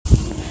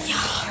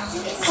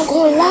I'm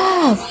going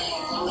live.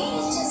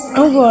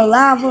 I'm going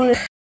live on it.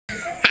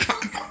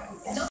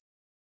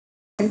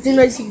 If you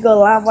know you can go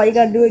live, all you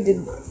gotta do is just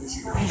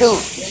do.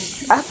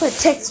 I put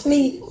text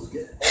me.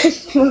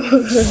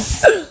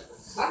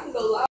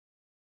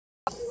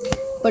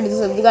 But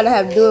you gotta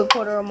have do it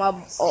quarter on my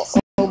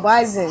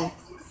Bison.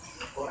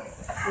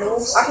 No,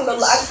 I can go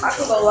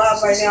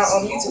live right now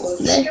on YouTube.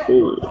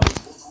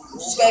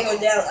 Just gotta go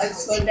down. I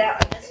just go down.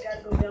 I just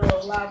gotta go down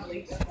on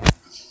lively.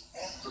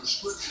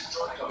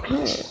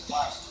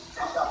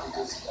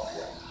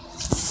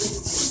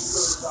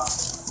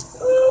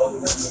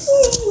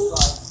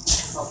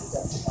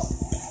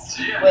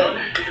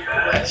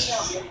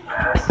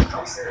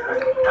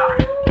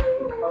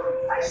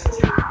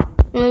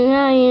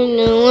 How you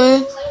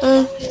doing?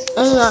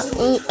 I'm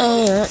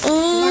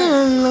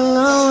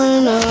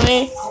going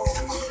away.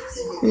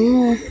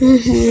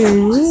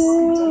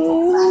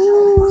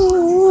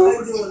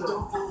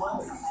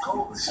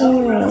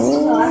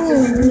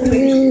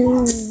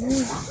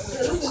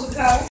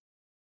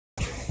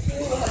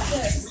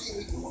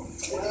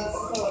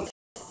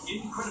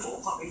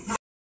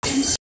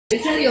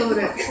 Over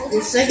there.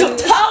 You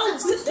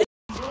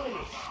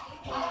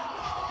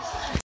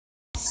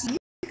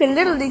can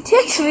literally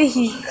text me.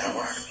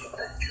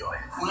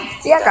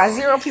 See, I got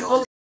 0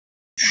 people.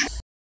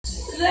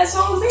 That's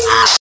on me.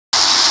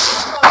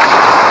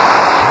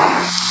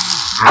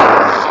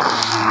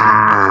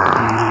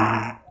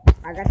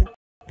 I got the.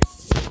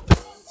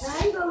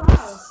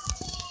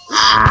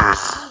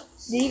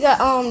 Do you got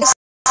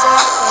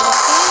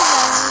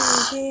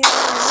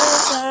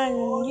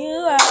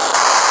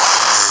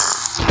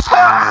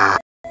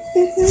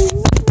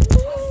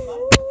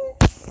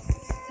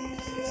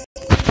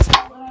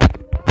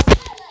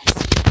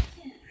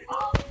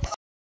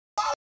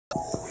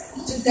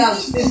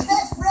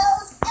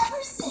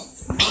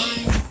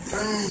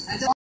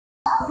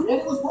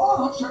It was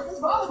born on Sherman's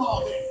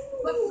volleyball game.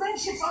 But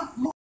friendships aren't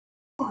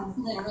born.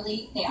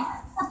 Literally, they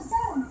are.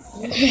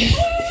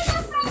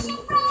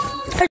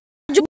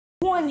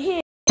 one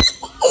hit?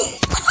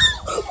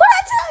 What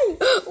I tell you?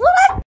 What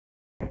I?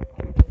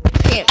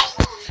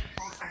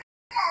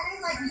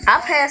 I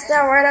passed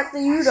out right after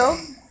you though.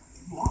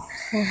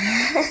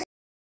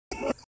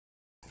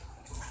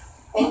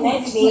 And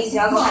that means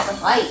y'all gonna have to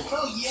fight.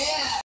 Oh,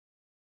 yeah.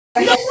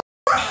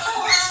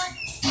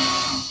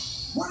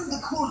 What are the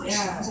corners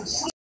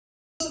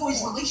of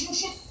Boy's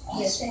relationship?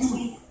 Yes, They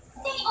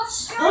are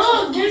strong.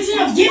 oh,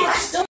 get my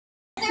stuff.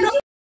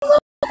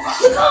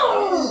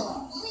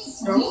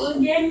 Don't look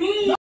at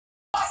me.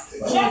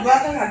 Your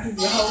brother have to do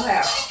the whole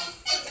house.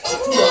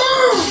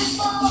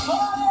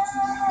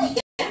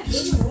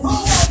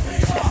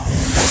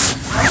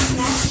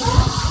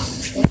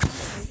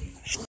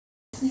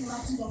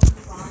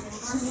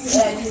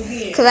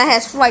 Cause I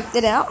had swiped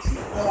it out.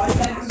 Oh, I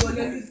gotta go to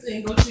this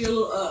thing. Go to your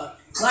little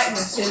lightning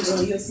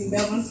symbol. You'll see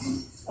that one.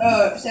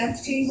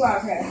 17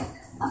 broadcast.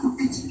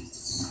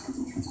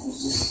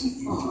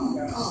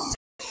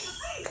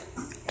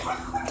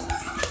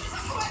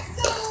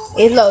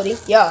 It's loading.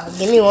 Y'all,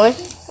 give me one.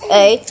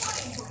 Hey.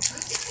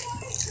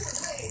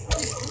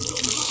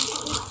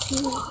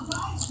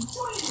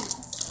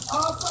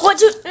 What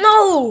you?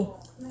 No.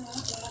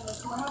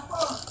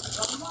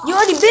 You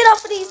already bit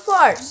off of these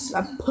parts.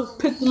 I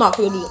picked them up.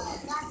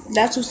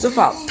 That's what's the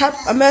fault. Type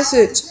a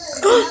message.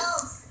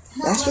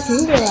 That's the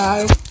finger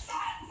eye.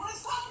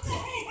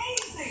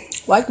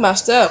 Like my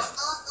stuff.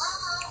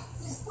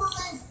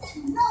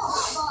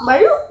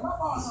 But you?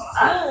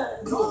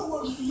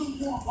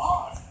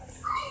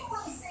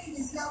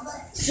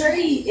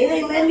 Tree, it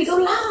ain't letting me go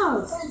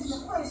loud.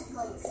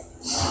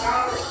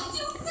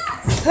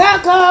 Here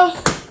I go.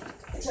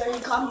 Trey,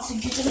 come to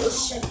get a little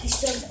shaky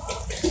stuff.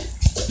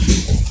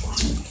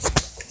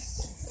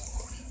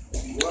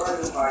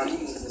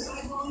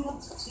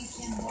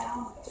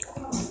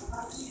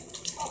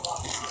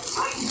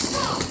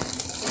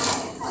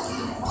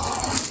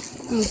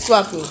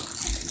 Fuck me.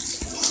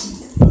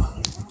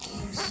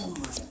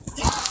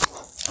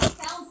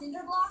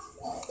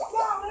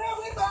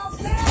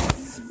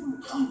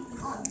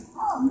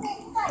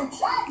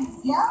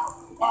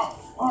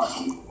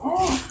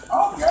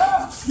 Oh,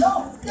 yeah. Yo,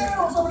 get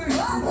on somebody.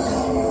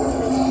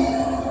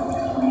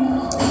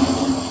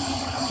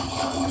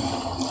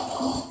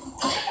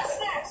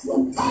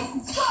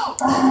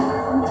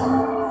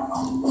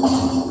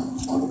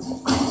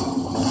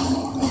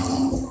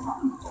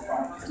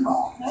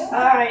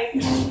 Alright.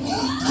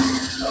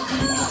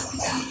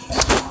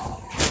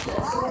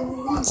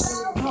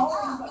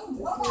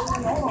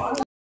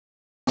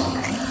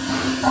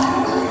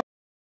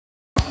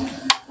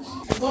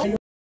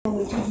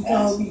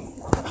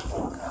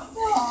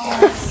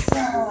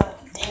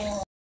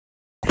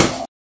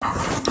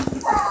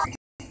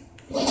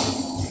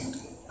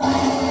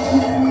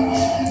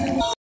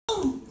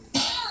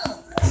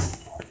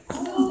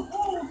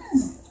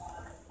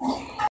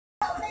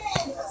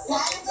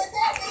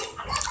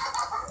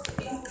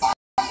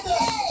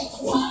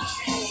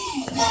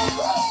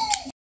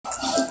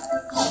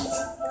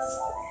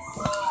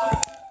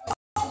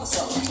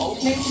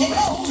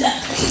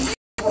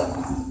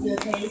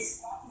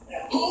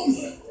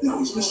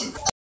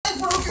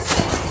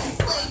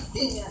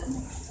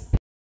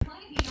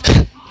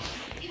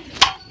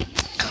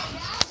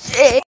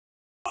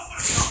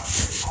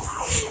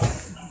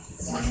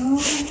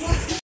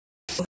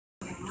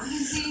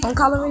 don't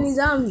call them any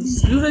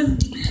zombies. You done?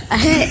 I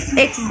had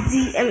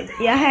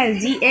I had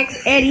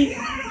ZX Eddie.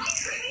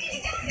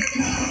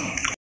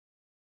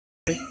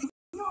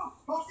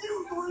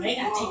 They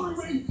gotta take my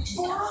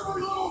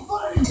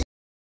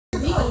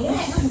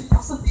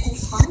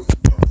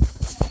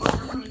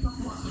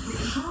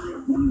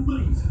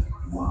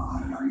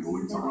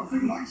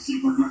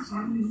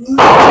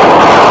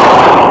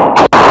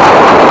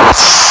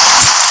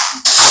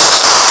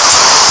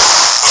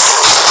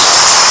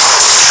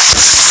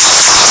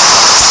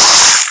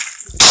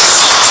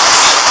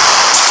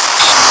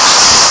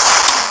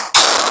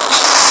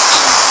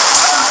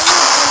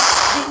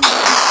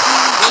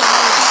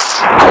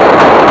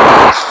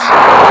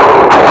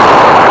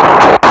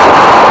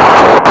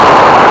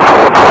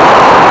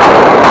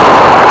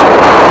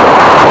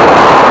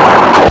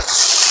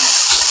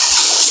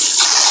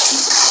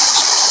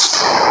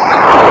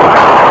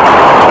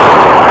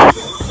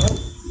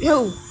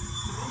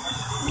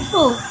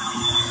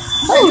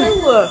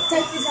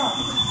Take this off.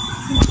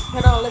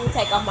 Hold on, let me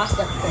take off my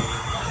stuff.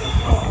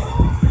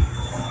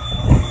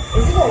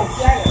 Is it going to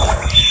fly?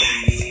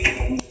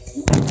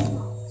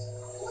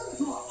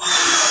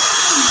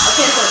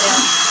 Okay, go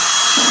down.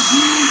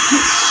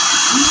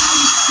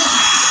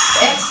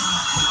 X.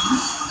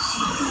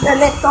 Now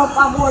let's go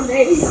for more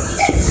days.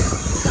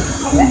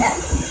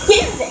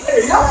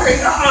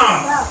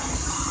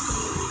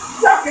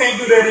 Y'all can't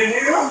do that in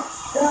here.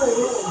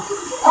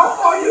 How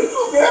far you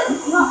too, man?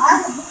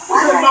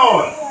 What's that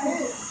noise?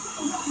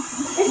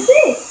 It's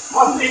this.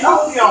 I see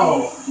all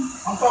y'all.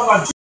 I'm talking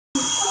about.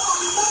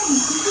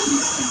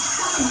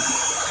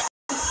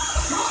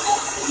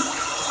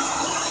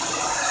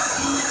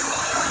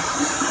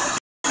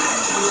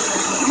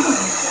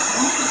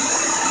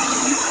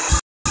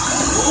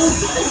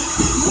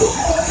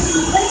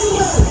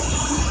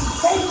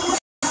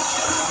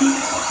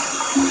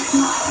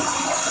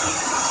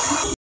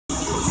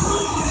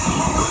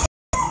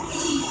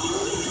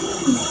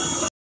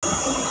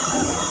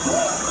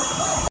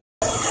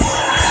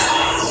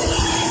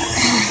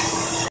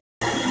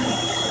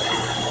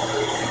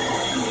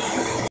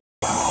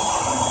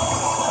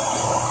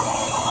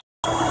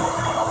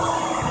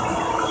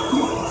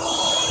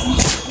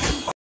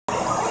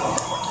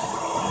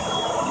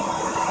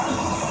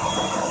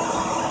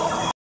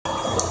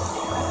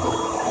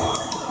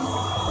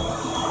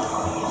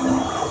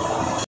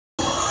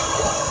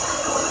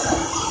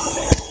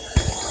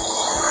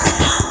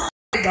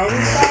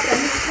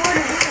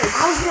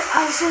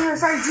 I was sitting here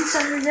trying to do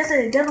something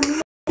yesterday.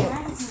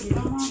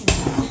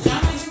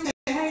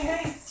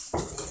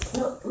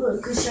 Look,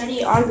 because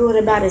Shady arguing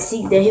about a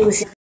seat that he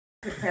was.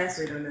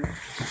 Password on there.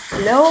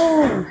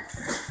 No,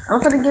 I'm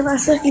gonna give my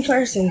sucky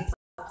person.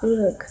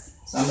 Look,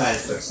 Somebody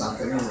put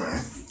something in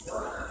there.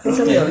 it's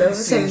a little level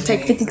 7,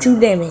 take 52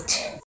 damage.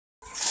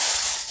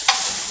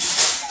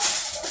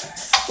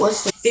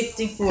 What's the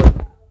 54?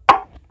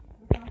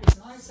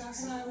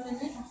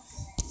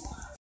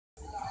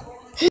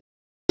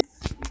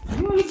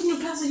 You don't need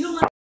to pass it. You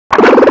like.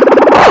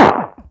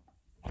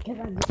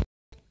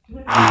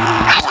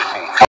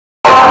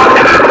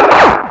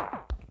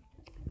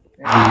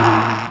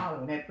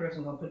 That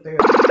person gonna put their.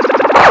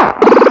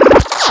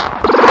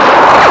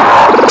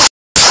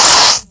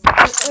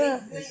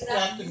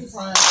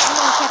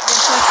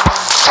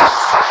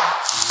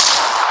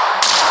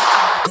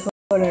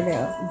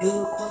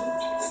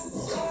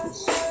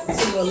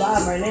 You're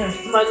alive right now.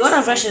 My God,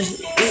 I'm fresh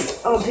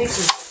on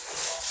pictures.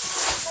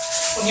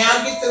 When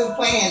y'all get through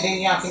playing,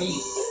 then y'all can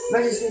eat.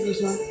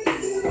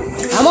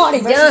 I'm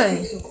already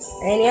done.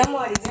 And I'm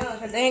already done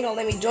because they ain't gonna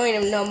let me join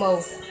them no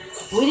more.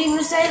 We didn't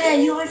even say that.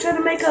 You ain't trying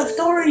to make up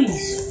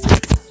stories.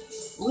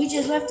 We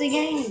just left the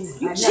game.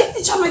 You shit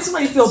that y'all make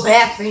somebody feel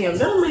bad for him.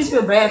 That don't make me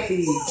feel bad for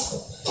you.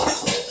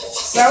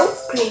 So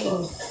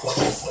cool.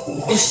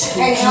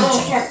 Hey, I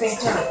don't care if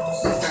it's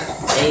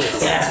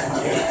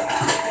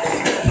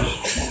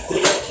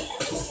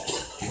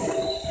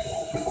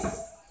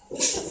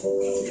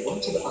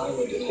Went to the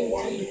island in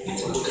Hawaii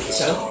to look at the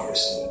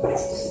stars.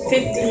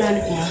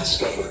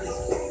 50.95.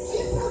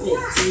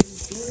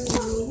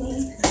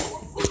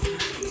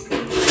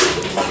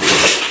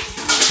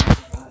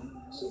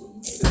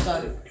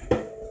 Got it.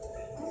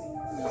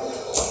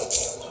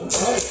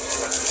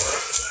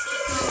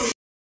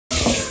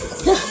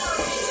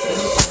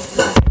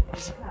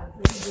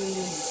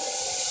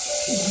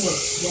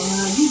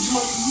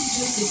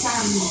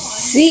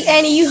 See,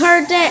 Annie, you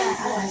heard that?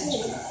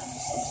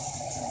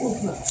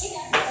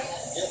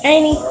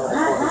 Annie?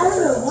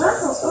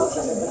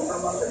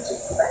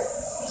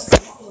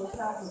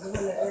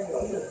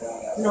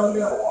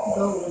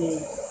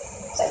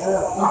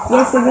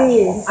 Yes, it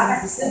is.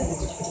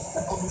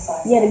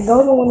 Yeah, the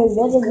golden one is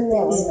better than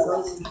that one.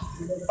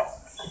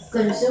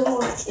 Because the silver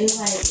one is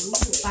like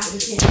 5 to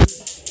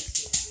 10.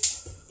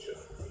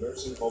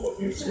 Nursing home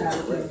abuse is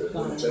rampant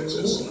in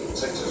Texas.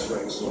 Texas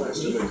ranks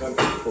last in the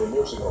country for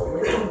nursing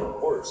home care,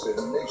 worst in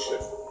the nation.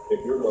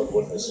 If your loved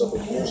one has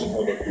suffered nursing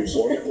home abuse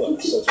or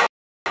neglect, such as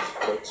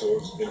blood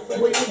sores,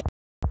 infection.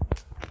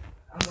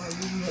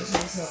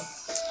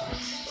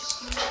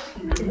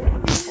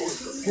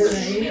 Oh,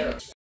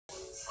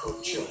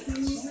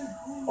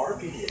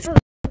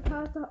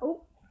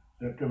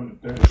 They're coming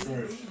to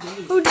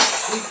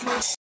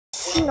 31st.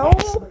 no.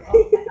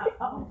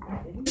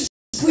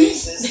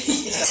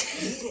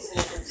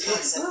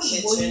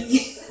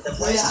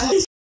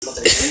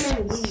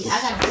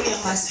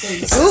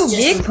 Ooh,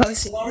 big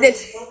pussy.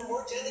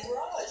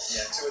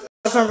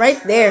 That's from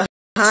right there.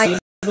 Behind.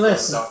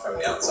 Bless him. From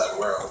the outside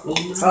world.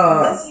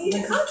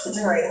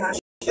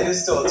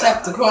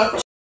 Tap the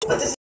crunch.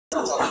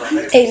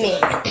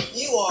 Amen.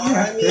 You are,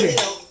 I mean, you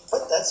know,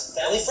 but that's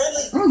family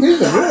friendly.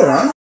 These are good,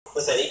 huh?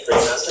 With any great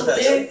master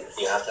bedroom,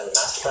 you have to have a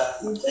master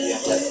bath, and you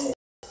have to have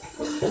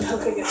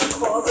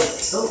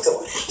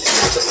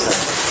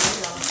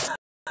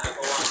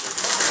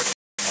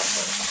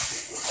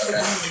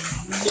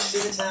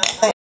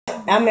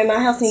I'm in my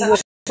house and you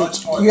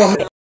much more. You want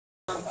me?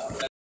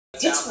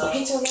 It's not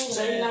going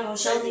to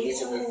show me. And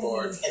it's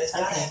got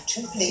to have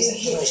two things that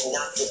English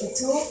not giving.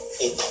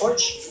 A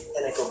porch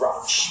and a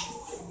garage.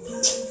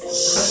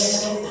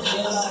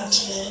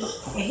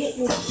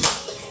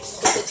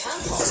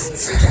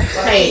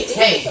 Hey, do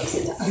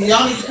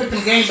y'all need to put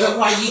the games up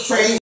while you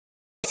trade?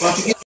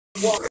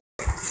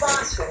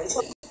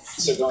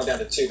 So going down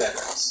to 2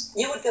 bedrooms.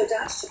 You would go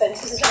down to 2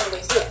 bedrooms because there's no other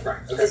way to do it.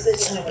 Right. Because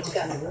there's no way to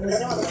go. There's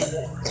no other way to do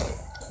it.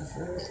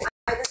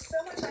 There's so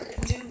much I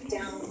could do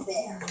down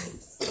there.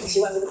 So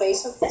you went with the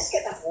basement. Let's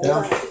get that wall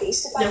down at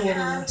least if I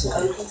can to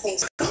open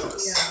things.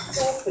 It's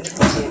awkward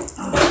for you.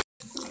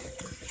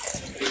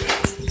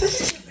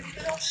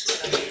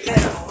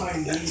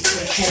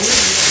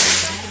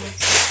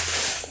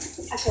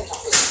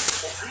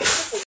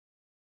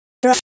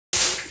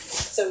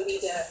 So we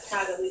need to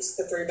have at least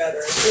the 3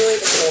 bedrooms, really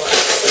the 4.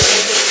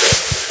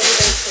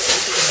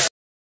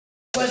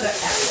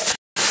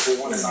 We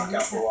want to knock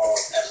out the wall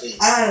at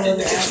least in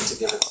the kitchen to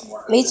give it some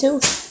more. Me too.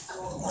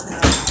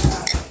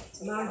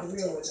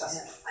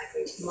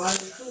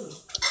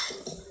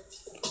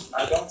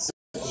 I don't see.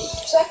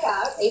 Check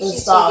out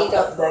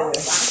HGTV.com.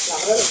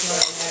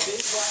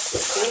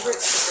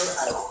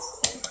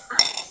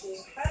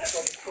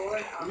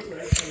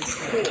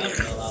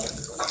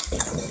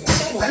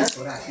 That's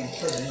what I can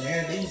put in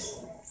there. These.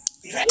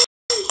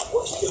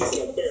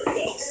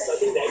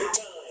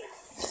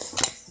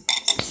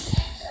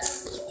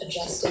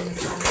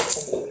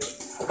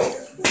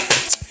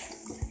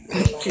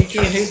 Kick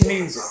in his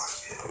music.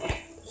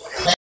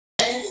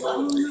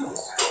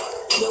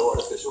 No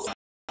artificial.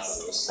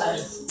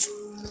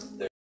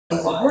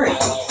 Great.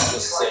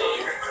 Just say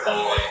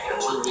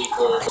 2-week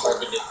or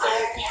targeted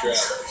therapy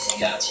drugs.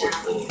 That's what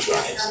really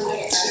drives me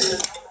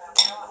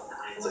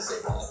to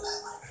save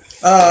lives.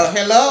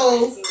 Hello.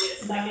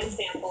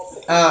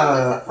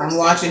 I'm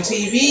watching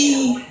TV.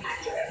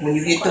 When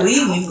you get to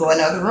leave, you can go in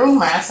another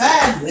room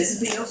outside.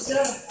 Listen to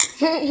yourself.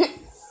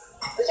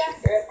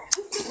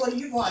 What are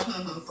you going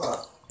for?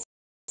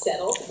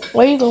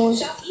 Where you going?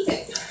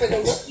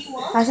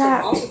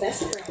 Outside.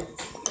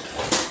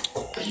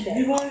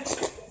 You want?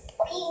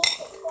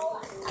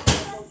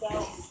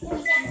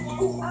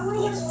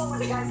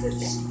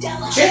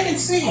 Check and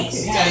see. You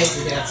gotta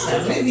do that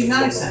outside. Maybe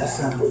nice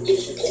outside.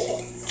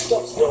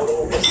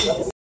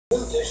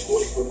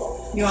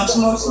 You want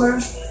some more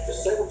slurry?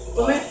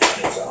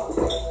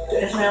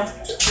 Yes, ma'am.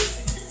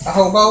 A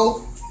whole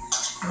bowl?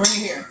 Bring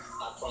it here.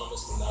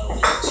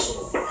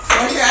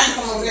 Right here, I can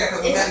come over there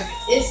because we gotta.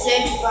 It's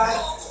 75.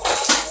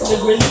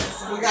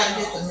 We gotta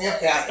get the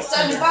milk out.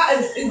 75.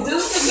 Is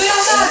this the good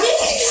outside?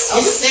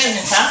 It's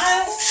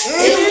 75.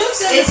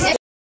 It's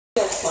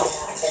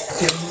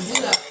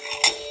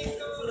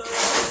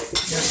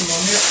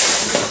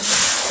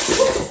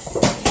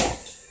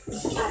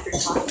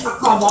I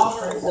call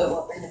Walker.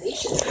 So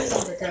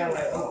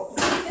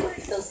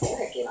Those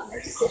there get on their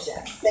decision.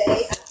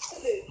 They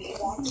absolutely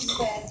want to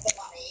spend the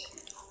money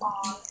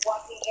on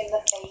walking in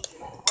the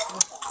basement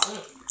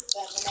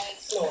than the main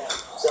floor.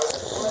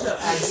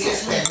 I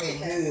guess that'd be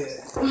good.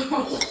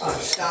 Or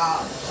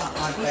stop,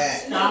 something like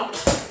that. no.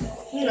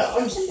 You know,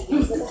 with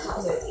the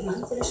house with the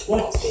unfinished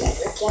walls being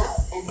ripped out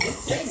and the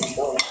drainage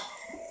going up.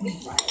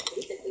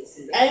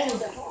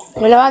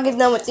 When I get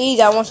done with these,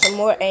 I want some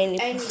more, Andy.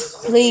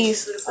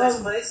 Please. I'd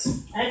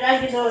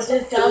like to know if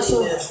this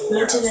also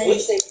mentioned a.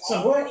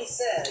 So what?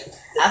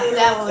 I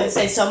forgot what it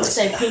say. Someone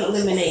say pink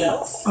lemonade.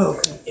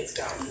 Okay. It's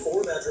got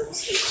 4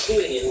 bedrooms,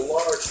 including a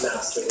large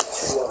master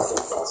with 2 walk-in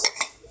closets.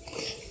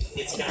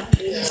 It's got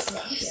 3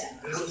 bathrooms.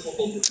 Beautiful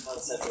open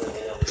concept with an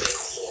elevated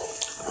floor.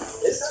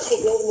 It's not for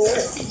building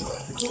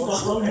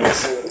area.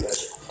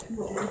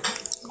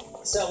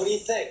 So what do you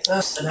think?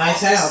 That's a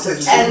nice house.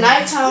 At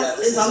nighttime,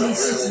 it's only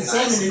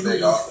 67 Big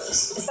degrees.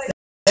 office.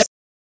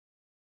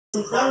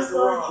 Third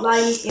floor,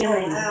 light and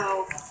rain.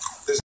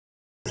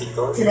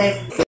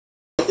 Today.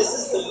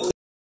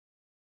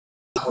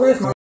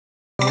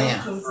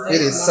 Yeah.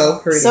 It is so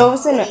pretty. So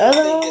what's in the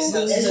other room?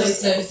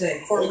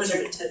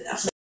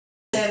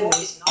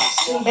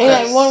 Ain't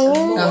like one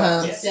room?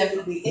 Uh-huh.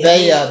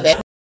 They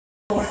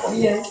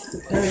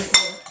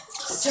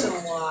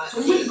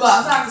We go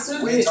outside as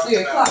soon as it's 3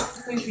 o'clock,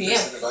 3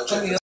 p.m.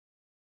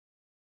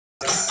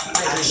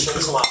 show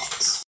you some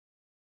options.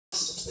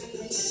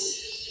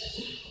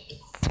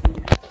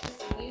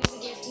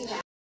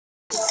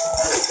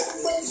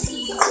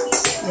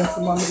 You want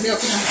some more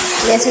milk now?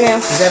 Yes, ma'am.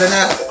 Is that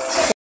enough?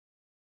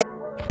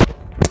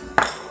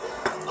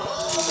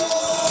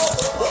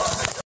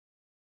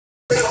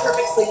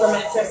 Perfect sleeper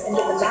mattress and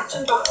get the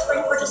matching box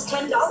spring for just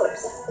 $10.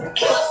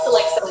 Plus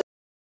select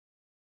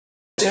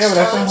Yeah, but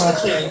that's not hard.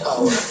 Carrying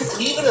power.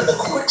 Even in the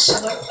quick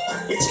setup,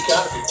 it's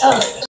gotta be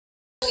tight.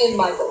 in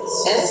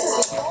Michaels. And this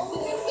is the all-new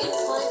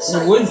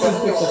incline It wouldn't too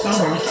quick for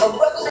someone. a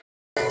rugged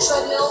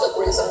treadmill that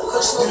brings a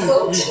personal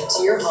coach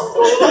into your home.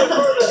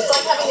 It's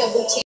like having a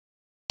boutique.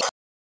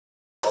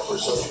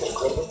 Offers such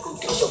incredible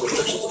improvements. Some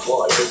restrictions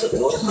apply. Visit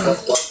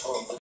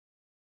NorthCrest.com.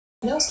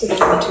 Diagnosed with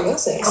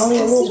endometriosis.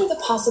 Consider the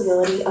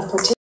possibility of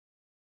participating.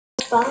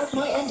 Find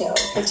My Endo.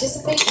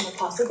 Participate in the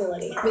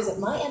possibility. Visit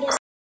My Endo.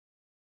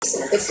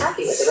 It's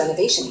happy with the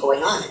renovation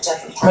going on at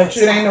Jeffrey. Make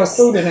sure there ain't no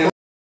food in there.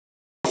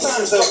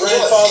 Sometimes they'll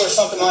grandfather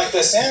something like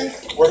this in.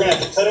 We're gonna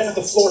have to cut into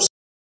the floor at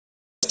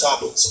the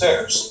top of the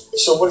stairs.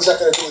 So what is that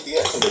going to do with the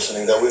air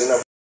conditioning that we don't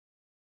have?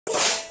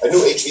 A new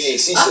HVAC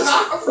system.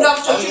 I forgot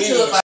what you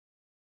look like.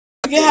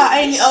 Forget how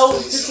Amy O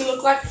used to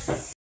look like.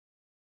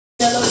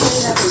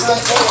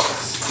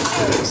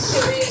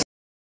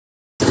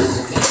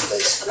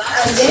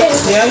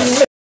 Yeah, you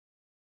will.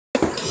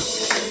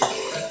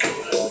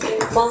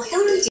 While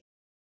Hillary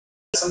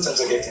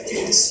Sometimes I get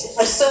confused.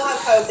 I still have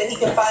hope that he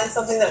can find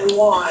something that we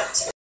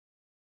want.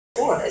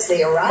 Or as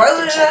they arrive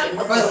Brother, to check in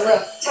with brother the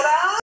left.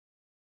 ta-da!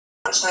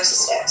 Much nicer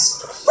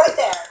stairs. Right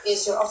there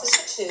is your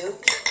officer 2.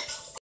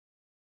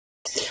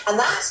 And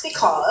that's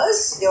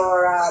because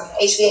your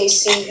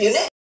HVAC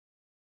unit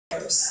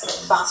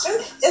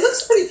bathroom, it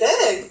looks pretty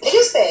big. It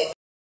is big.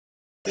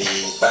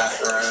 The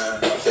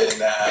bathroom, fitting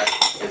that,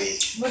 maybe.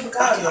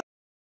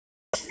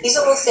 These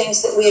are all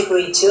things that we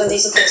agreed to, and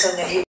these are things I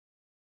know you.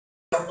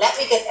 Let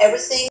me get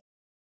everything.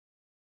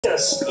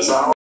 Yes, is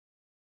that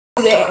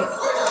There.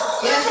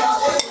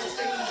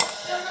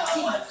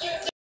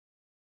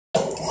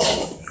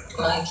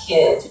 My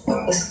kid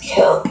was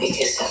killed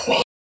because of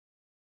me.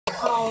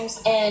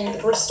 Homes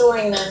and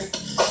restoring them.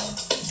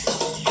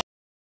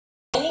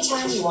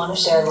 Anytime you want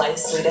to share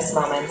life's sweetest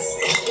moments,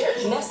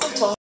 Nestle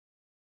told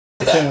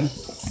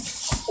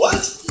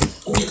What?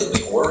 You can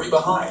leave worry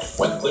behind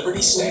when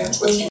Liberty stands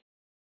with you.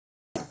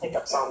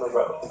 pickups on the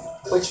road,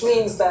 which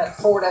means that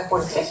Ford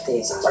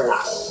F-150s are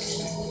not.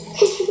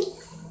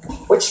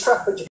 Which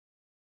truck would you?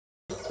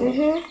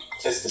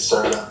 It's the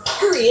Serta.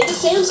 Hurry into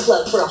Sam's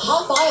Club for a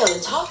hot buy on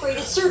the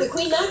top-rated Serta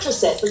Queen mattress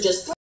set for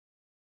just $3.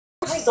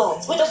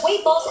 Results with a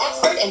weight loss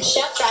expert and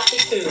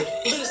chef-crafted food.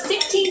 Lose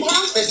 16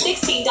 pounds for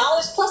 $16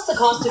 plus the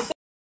cost of food.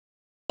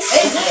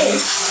 Hey.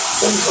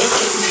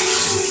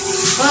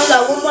 I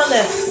got one more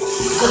left.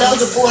 So that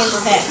was a 4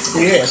 pack.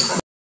 Yes.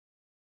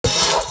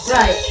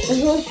 Right. Hey,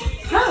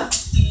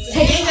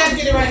 you ain't gotta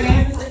get it right now.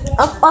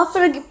 I'm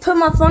finna put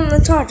my phone in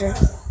the charger.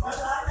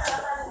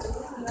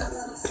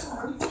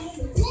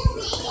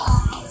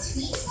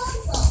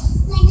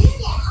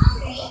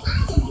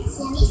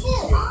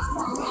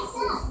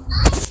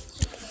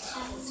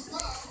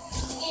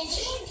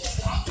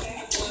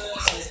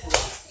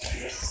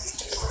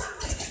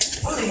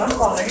 I'm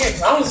calling again.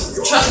 I was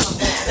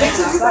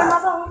trusting my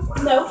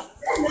phone. No.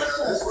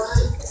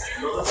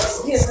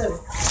 Yes, sir.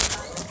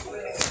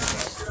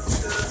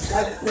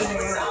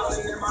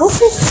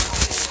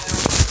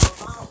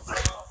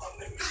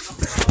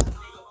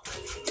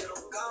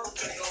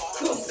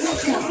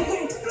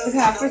 Okay,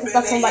 I freaking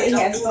thought somebody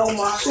had stolen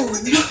my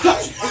shoes.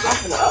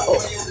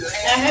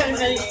 I haven't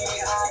been.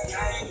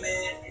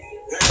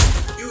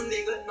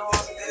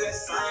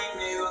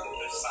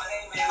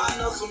 I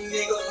know some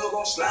niggas who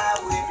gon' slide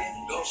with me.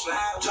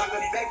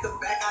 Dropping back to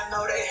back, I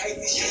know they hate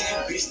this shit.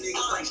 Bitch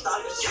niggas ain't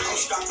stopping shit. I'm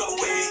strapped up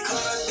with it. Cut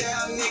a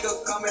damn nigga,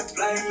 come and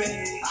blame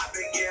me. I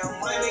been getting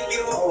money,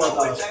 give a fuck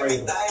with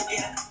everything.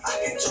 I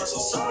can trust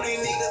some Sony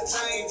nigga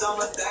change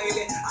on a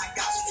daily. I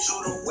got some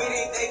shooter with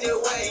it, they just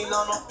waiting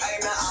on a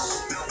payment. I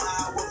remember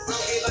I was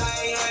broke, if I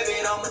ain't have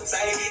it, I'ma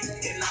take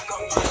it. And I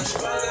come from the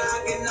struggle, I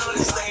can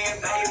only say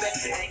it, baby.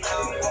 Ain't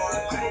nothing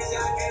going crazy,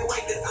 I can't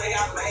wait to say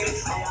I made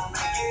it. I'ma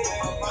make it,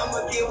 I'ma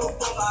give a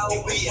fuck, I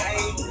will be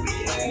hating.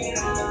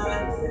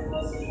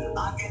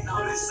 I can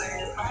only say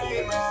it,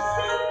 baby.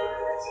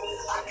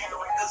 I can't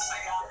wait to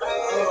say I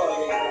made it.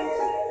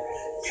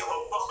 Give a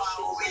fuck, I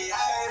will be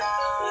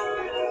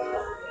hating.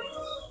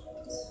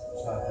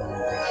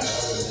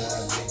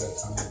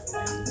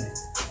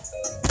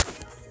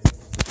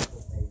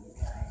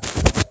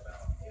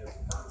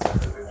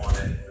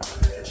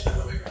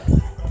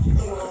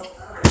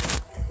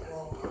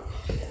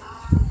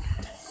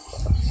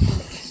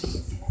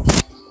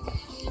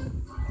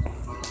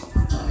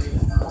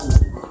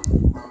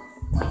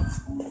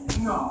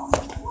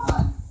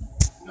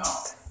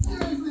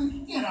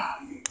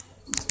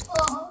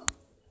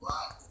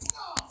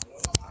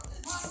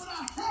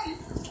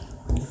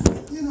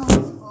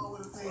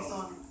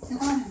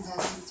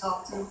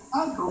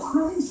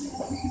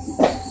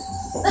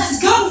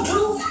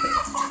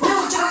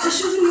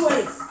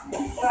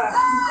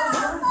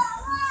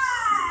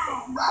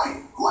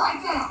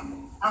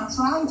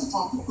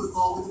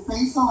 with a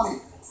face on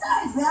it.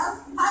 Sorry, bro.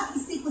 Hockey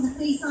stick with a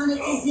face on it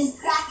is just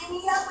cracking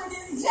me up with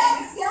his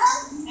jokes, yo.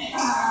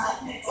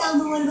 Tell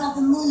me what about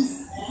the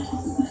moose?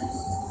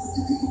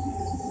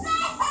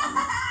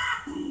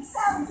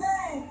 So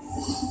good.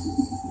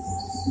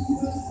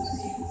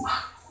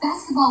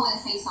 Basketball with a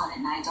face on it,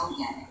 and I don't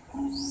get it.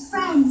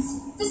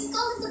 Friends, the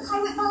skull of the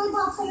pirate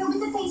volleyball player with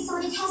the face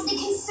on it has the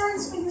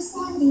concerns for your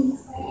sanity.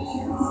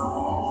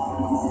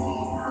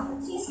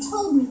 He's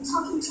told me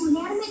talking to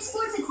inanimate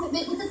sports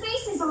equipment with the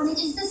faces on it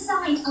is the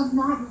sign of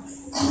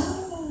madness.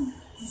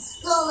 The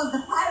skull of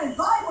the pirate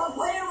volleyball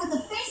player with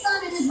the face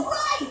on it is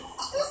right!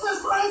 This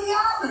is Crazy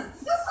Island!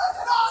 You're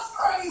making us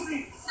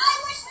crazy! I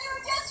wish we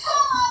were just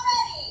home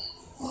already!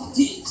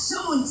 Did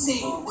someone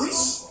say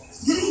wish?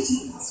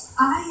 Greetings,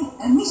 I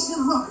am Mr.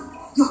 Robin,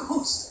 your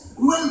host.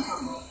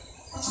 Welcome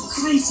to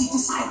Crazy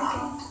Desire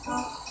Island.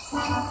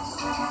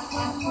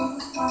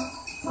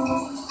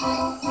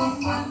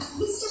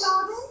 Mr.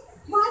 Robin,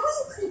 why were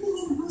you creeping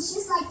in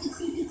bushes like the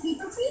creepy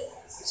creeper creep?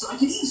 So I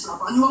can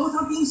eavesdrop on you all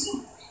without being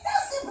seen.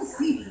 That's super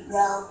creepy,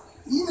 bro.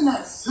 Even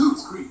that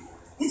suit's creepy.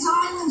 It's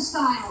island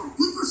style,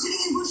 good for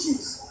sitting in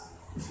bushes.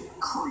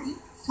 Creep.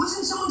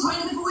 Wasn't someone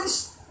trying to make a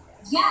wish?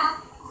 Yeah,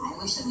 I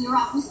wish that we were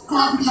off with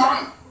Club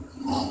Giant.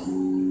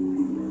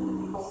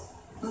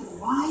 But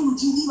why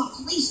would you leave a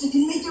place that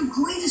can make your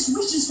greatest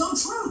wishes come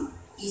true?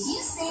 Is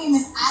you saying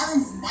this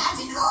island is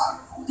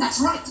magical? That's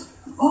right.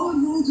 All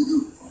you need to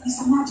do is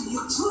imagine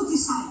your true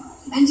desire,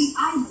 and the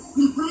island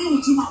will bring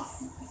it to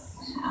life.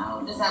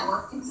 How does that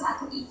work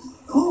exactly?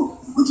 Oh,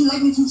 would you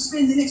like me to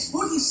spend the next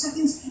 40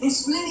 seconds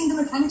explaining the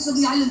mechanics of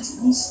the island's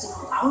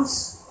mystical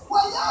powers?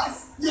 Why,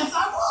 yes! Yes,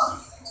 I would!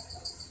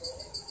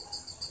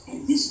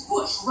 And this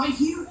bush right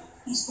here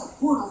is the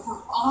portal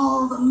for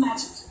all the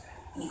magic.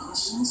 Any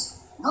questions?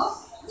 No?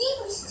 We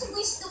wish to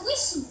wish the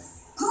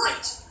wishes.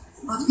 Great!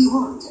 But be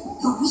warned,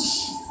 your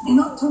wish may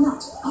not turn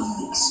out how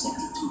you expect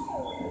it to.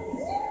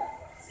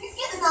 You're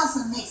giving off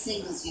some mixed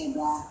signals here,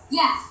 bro.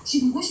 Yeah,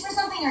 should we wish for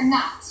something or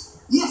not?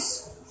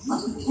 Yes,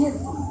 but be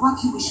careful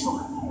what you wish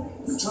for.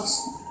 You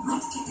just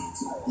might get it.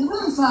 It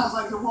really sounds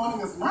like you're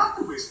wanting us not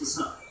to wish for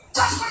something.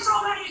 Just wish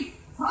already!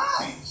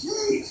 Fine,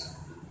 jeez.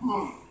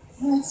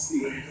 Let's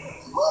see.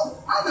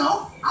 Oh, I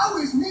know. I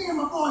wish me and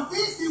my boy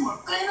Beastie were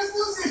famous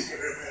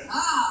musicians.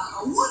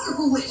 Ah, a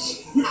wonderful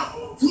wish.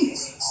 Now,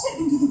 please, step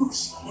into the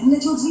bush and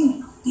let your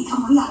dream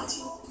become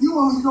reality. You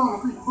want me to go in the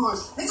freaking bush?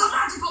 It's a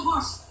magical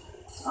bush!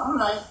 All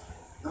right.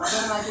 But I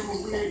better not get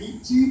any weird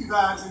heebie-jeebie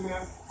vibes in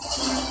there.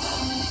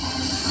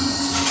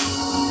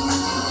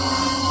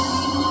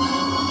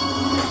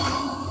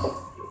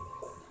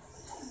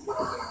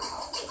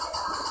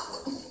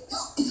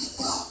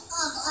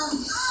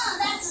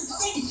 That's a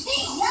sick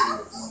beat, yo!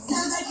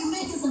 Sounds like you're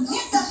making some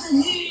hits up in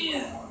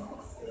here.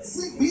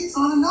 Sick beats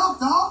aren't enough,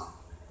 dog.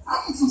 I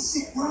need some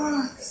sick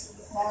words.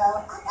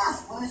 Well, I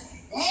got words for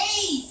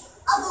days.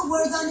 I'll put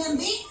words on them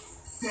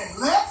beats. Then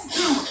let's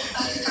do it.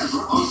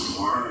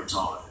 Words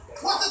on.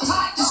 What the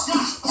type is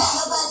got?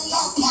 Nobody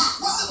else got.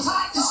 What the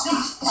type is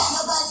got?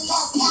 Nobody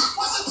else got.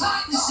 What the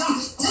type is got?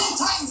 Teen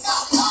Titans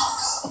got it.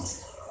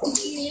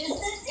 Here's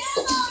the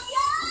demo,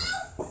 yo!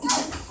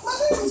 My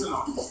name isn't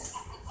on.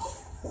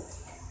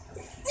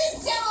 This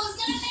demo is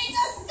gonna make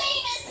us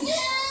famous, dude!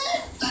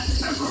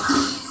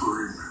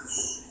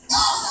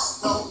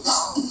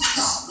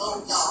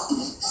 Go.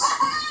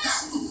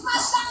 My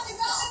song is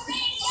on the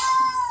radio!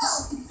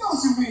 Don't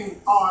you mean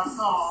our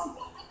song?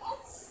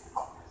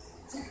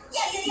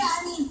 Yeah, I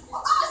mean,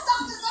 our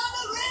song is on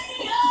the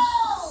radio!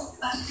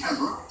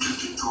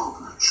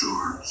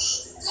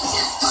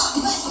 Just talk,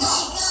 let's go,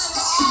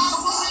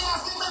 Somebody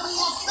else can maybe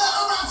ask that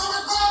around to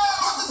the ground.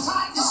 What the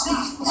type is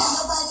got?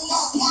 Nobody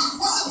else got.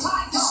 What the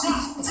type is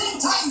got? Teen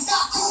Titans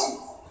got cool.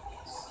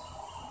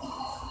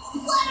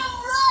 What a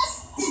rush!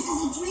 This is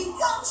a dream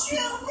come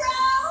true, bro!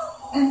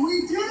 And we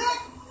did it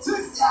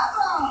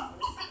together.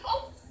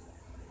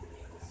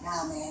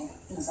 Nah, man,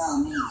 it was all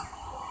me.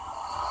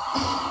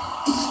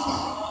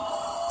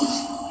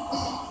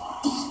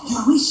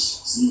 Your wish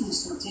seems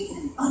to have taken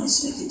an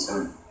unexpected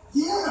turn.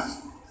 Yeah.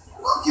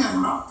 Look at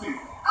him out there.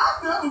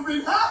 I've never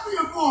been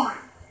happier for it.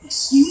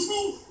 Excuse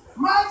me?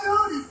 My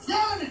dude is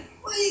killing it.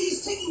 Well,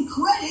 he's taking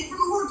credit for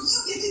the work you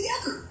did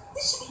together.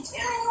 This should be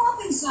tearing you up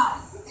inside.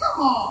 Come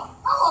on.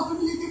 How often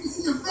do you get to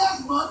see your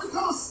best bud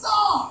become a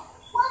star?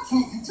 Why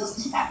can't you just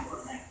be happy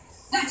for that?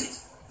 That's it.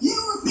 You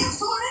refuse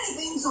to learn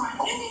anything, so I'm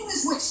ending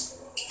this wish.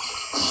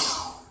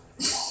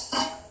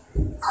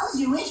 How was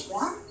your wish,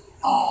 bro?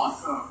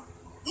 Awesome.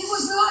 It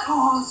was not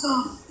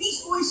awesome.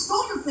 Beast Boy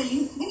stole your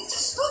fame, and you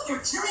just stood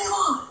there cheering him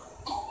on.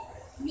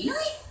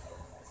 Really?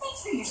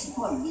 Thanks for your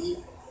support,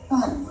 dude. I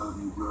love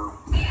you, bro.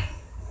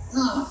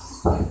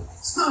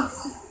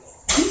 Starfire,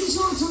 it is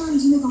your turn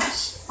to make a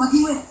wish, but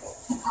beware,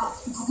 the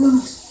path to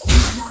fulfillment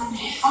is lined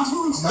with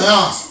utterance.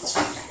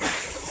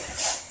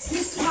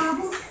 Mr.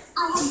 Robin, I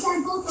have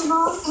done both the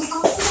long and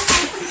also the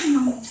hard thinking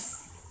on this.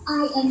 I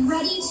am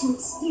ready to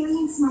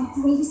experience my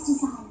greatest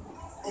desire.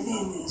 And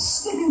then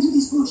step into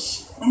this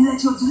bush and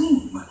let your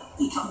dream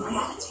become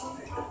reality.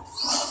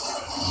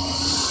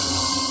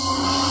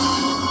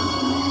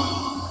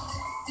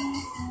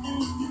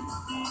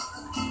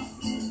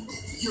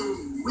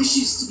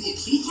 to be a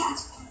kitty cat?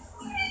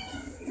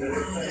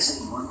 I guess I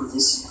can work with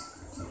this.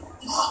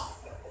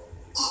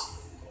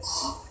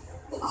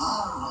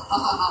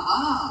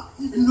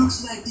 It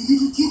looks like the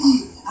little kitty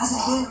has a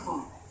hair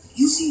bone.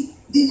 You see,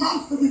 the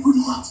life of a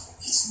kitty cat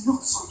is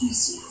not so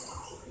easy after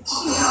all.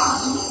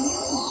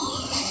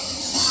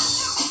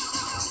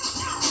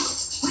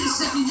 Wait a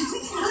second, you're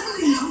taking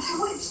liberties with your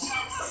witch.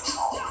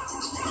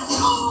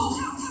 Oh!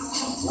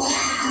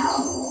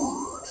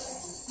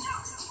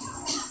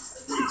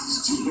 That's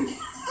stupid.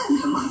 And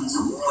your mind is a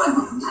web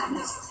of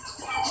madness.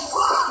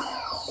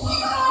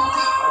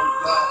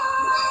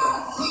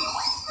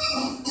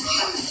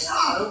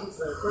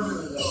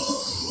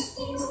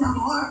 No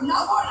more, no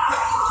more, no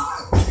more!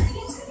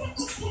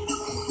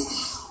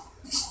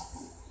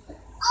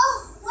 Oh,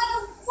 what a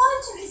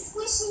wondrous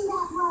wishing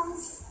that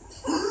was.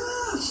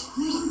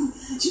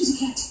 She was a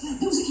cat,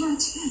 there was a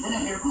cat, and a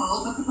hairball,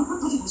 but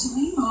it was a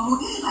rainbow.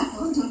 I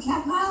fell into a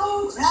cat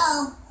mouth. Bro,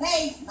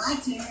 hey, my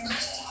turn.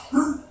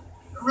 Huh?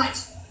 Right.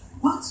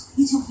 What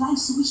is your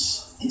life's wish?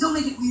 And don't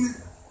make it weird.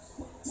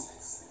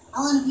 I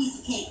want a piece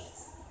of cake.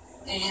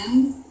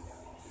 And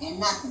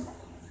nothing.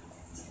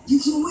 you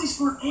can wish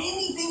for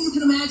anything you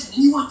can imagine,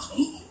 and you want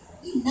cake?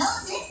 He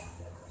knows it.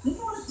 Maybe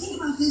you want to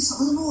think about this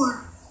a little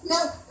more. No,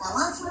 I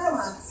want what I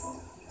want.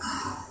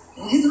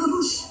 And into the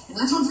bush, and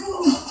let your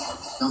dream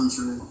come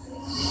true.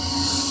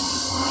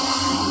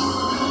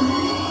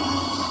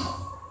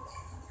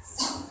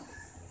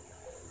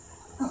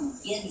 Oh,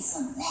 give me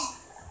some of that.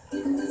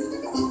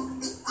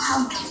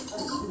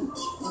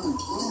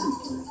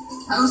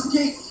 How's the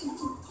cake?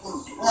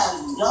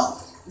 Well, nope.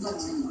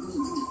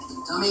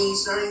 Tummy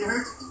starting to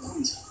hurt?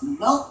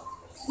 Nope.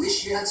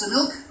 Wish you had some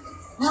milk?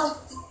 Nope.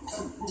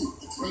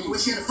 Or you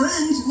wish you had a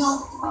friend?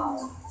 Nope.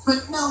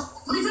 But No.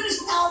 let me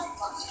finish. No.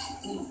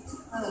 Hey,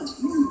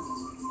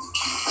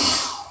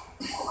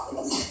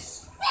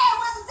 I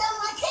wasn't done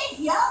with my cake,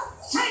 yo.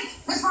 Cake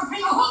is for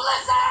people who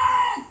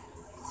listen!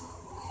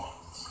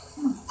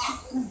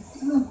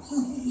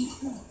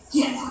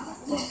 Get out of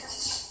there.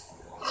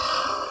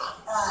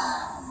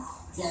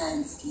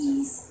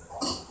 Dunskies.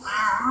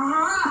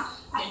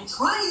 I'm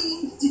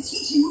trying to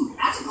teach you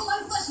magical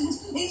life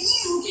lessons, and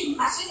you keep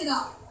messing it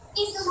up.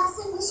 Is the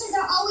lesson wishes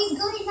are always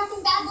good and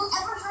nothing bad will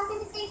ever happen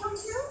if they come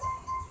true?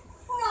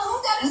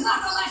 No, that is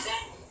not the lesson.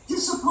 You're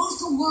supposed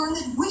to learn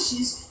that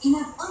wishes can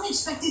have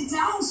unexpected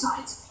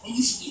downsides, and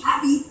you should be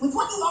happy with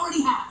what you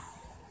already have.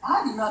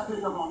 I did not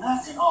pick up on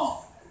that at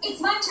all.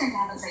 It's my turn to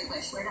have a great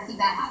wish where nothing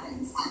bad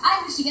happens.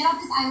 I wish to get off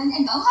this island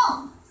and go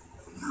home.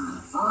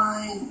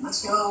 Fine,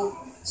 let's go.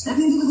 Step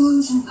into the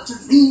bush and let your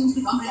dreams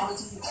become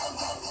reality.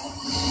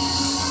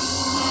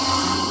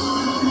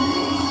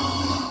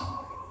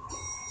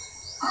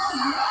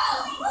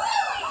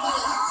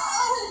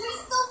 Oh, it is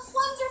so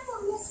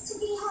wonderfulness to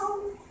be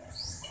home.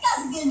 You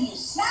guys give me a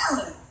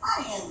shower. I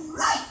am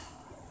right.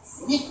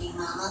 Sniffy,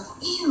 mama.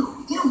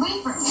 Ew, get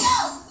away from me.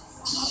 No!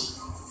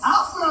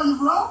 I'll smell you,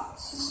 bro.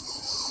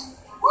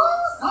 Woo!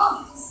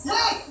 Oh,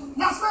 hey,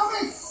 now smell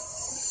me.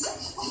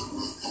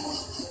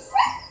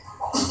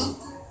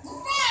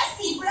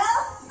 Nasty, bro.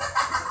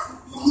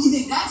 You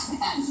think that's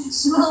bad?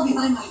 Smell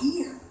behind my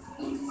ear.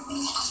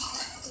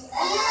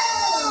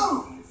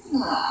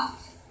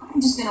 I'm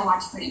just gonna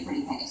watch Pretty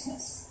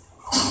Pegasus.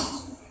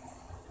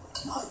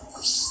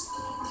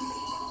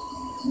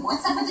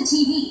 What's up with the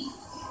TV?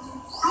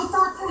 I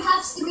thought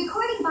perhaps the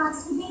recording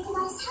box would make a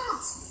nice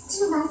hat. Do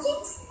you like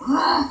it?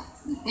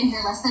 We've been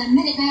here less than a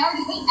minute and I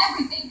already hate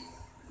everything.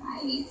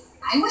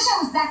 I wish I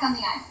was back on the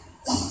island.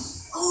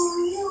 Oh,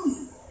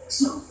 really?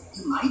 So,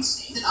 you might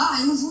say that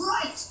I was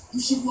right. You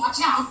should watch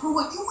out for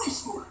what you wish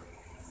for.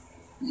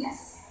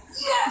 Yes.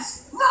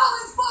 Yes!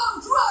 Knowledge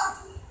bomb drop!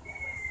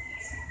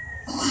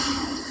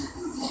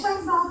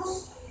 Friend Robin,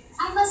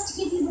 I must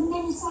give you the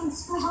many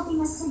thanks for helping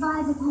us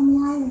survive upon the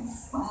island.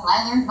 Well,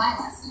 I learned my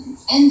lesson.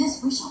 End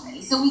this wish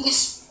already so we can...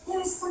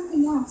 There is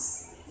something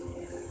else.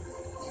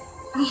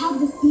 I have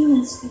the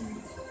feelings for you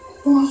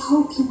that I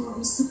hope you will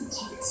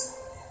reciprocate.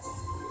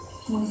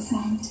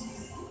 Boyfriend.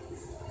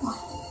 What?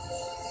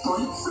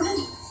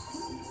 Boyfriend?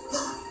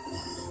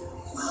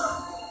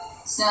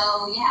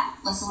 So, yeah,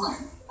 lesson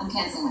learned. I'm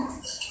canceling my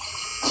wish.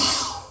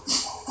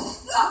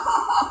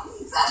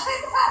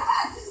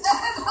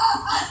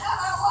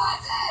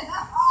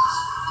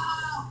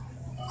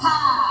 Ha!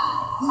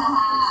 Ha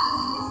ha!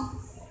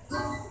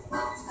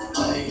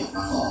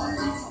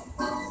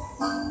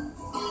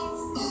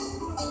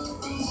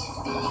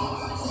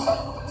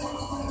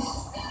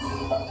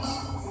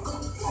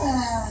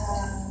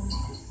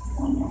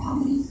 Wonder how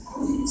many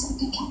ponies I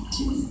could count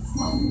to.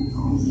 One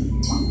pony,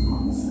 one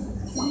pony,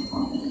 one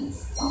pony,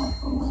 one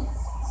pony.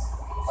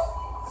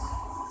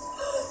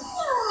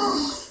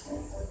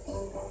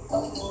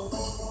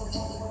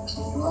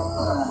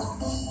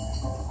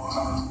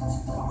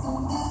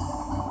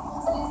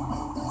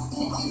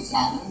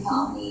 Seven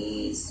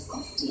ponies,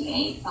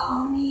 58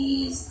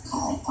 ponies,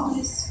 5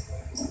 ponies.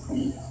 They're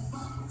pretty.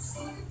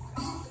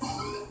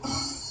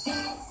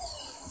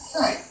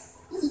 Hey,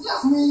 is it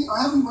just me, or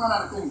have we run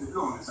out of things to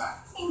do on this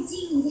island?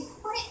 Indeed,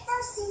 but it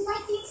first seemed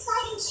like the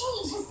exciting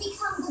change has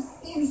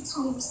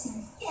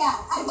tiresome. Yeah,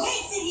 I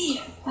can't sit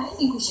here. I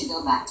think we should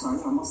go back to our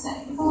normal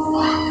setting.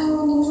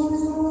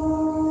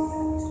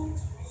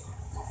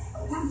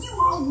 Have you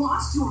all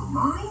lost your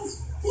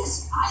minds?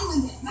 This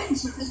island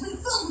adventure has been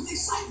filled with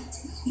excitement.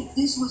 If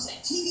this was a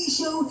TV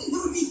show, it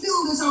would be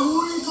billed as a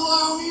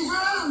week-long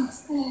event.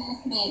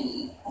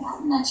 Maybe, but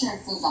I'm not sure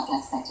it fills up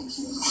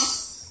expectations.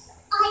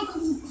 I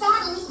believe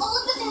battling all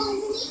of the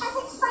villains in the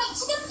epic fight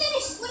to the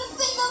finish would have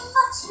been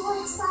much more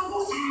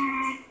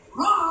exciting.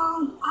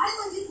 Wrong!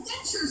 Island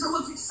adventures are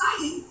what's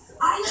exciting.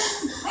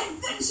 Island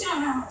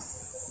adventures!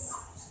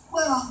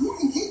 Well, you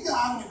can keep the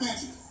island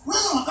adventures. We're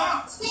gonna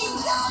bounce. He's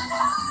going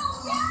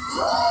home! Yeah!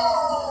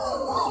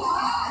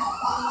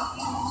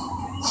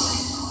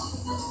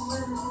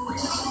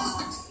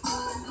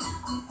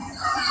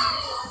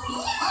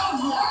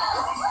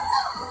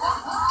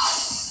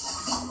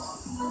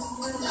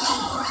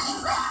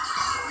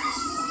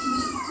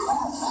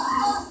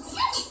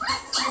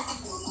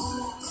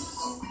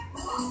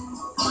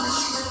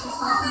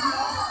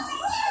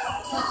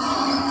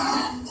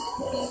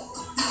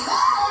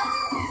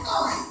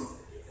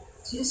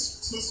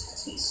 Tisk,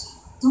 tisk, tisk.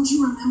 Don't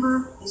you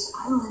remember? This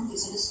island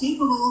is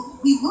inescapable.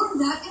 We learned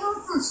that in our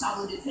first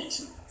island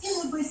adventure.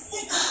 Dude, we're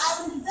sick of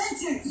island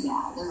adventures.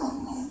 Yeah, they're all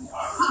lame.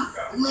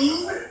 Huh,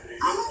 lame?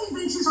 Island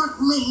adventures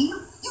aren't lame.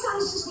 You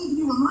guys just need to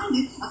be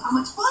reminded of how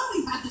much fun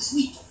we've had this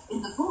week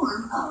in the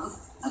form of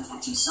a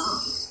catchy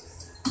song.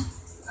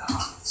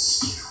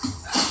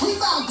 We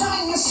found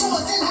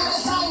dinosaurs and had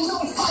a dino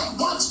fight.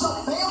 Watched the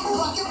family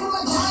rocket from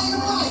a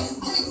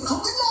dynamite. Big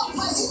coconut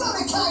pies, you know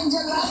the kind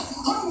you like.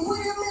 Hung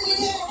with a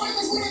millionaire,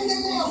 women's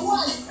millionaire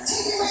wife.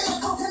 TV made a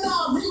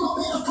coconut, Remo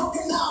made a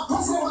coconut.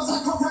 President was a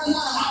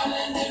coconut.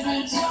 Island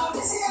adventure.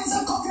 This here's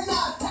a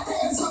coconut, that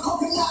here's a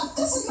coconut.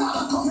 This is not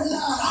a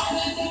coconut.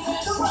 Island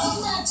adventure. The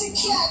world magic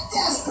cat,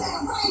 that's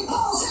big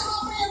rainbows. And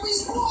my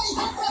Mary's boy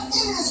had that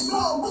in his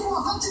flow. We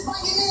were hunted by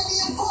an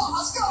alien for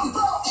a skull,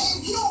 bro. And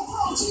pure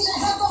protein to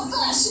have a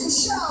fashion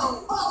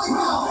show. With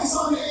no face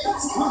on it,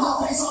 with no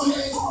face on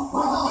it,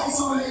 with no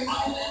face on it.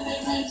 Island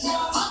adventure.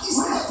 Hockey's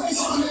with no face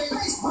on it,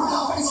 baseball with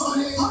no face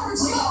on it,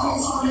 birds with no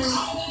face on it.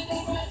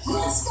 We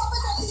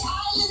discovered that the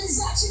island is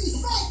actually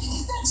fake.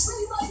 That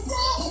tree right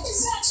there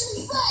is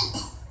actually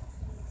fake.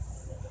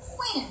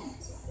 Wait a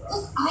minute.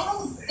 This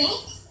island is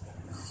fake?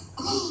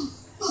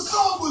 The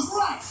song was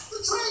right. The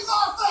trees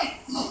are fake.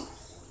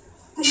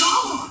 They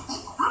all are.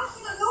 How did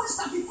you not notice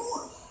that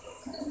before?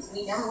 We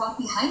never walk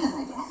behind them,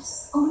 I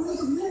guess. Only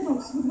the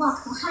weirdos would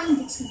walk behind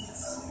the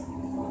trees.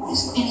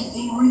 Is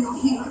anything real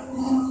here?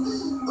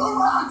 The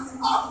rocks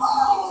are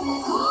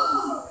falling.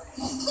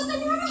 The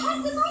banana has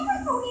the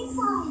microphone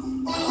inside.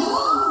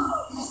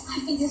 I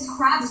think this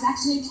crab is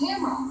actually a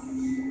camera.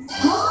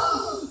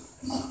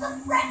 The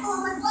freckle on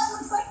my butt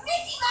looks like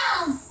Mickey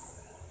Mouse.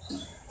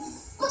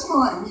 What's more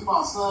like a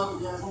meatball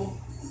sub, Jasmine?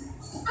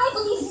 I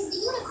believe it is the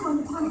unicorn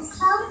upon its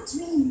cloud of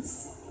dreams.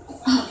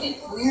 Okay,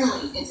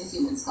 clearly it's a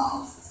human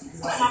skull.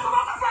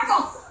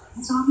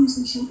 It's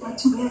obviously shaped like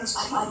two bears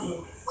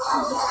fighting.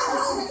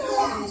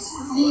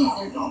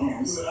 They're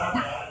bears. Now,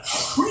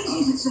 as crazy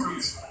as it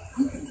sounds, I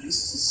think this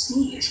is a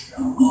stage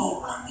and we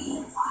are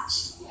being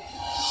watched.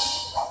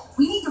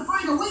 We need to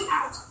find a way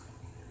out.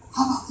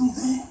 How about through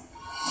there?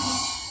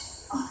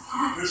 A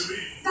hatch.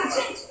 That's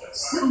it.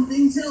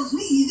 Something tells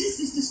me this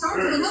is the start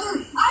of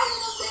another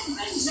island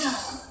adventure.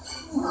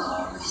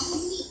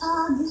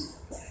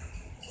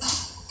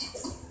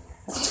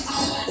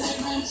 Island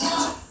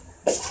adventure.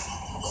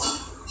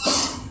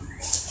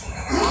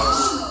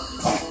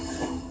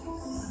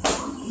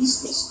 What is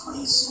this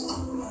place?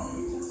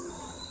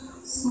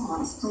 Someone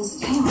has placed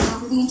cameras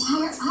over the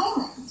entire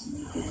island.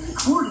 They've been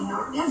recording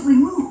our every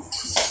move.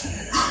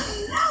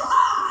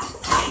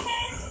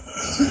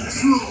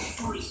 Control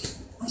freak.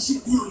 I should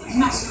have known your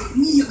master of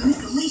media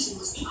manipulation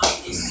was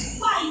behind this.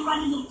 Why you run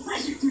a little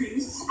pleasure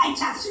cruise? I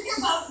captured your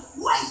boat,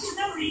 wiped your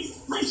memories,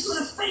 placed you on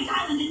a fake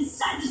island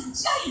inside this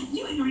giant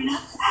viewing arena,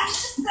 and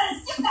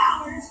suppressed your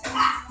powers.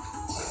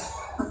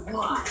 But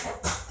why?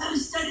 I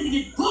was starting to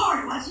get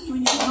bored watching you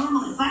in your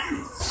normal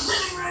environment.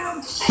 Living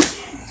room,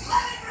 kitchen,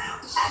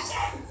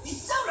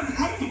 It's so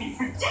repetitive and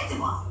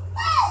predictable.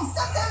 Hey,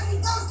 sometimes he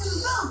goes to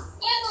the roof.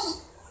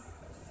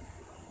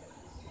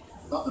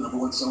 Not the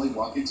 #1 selling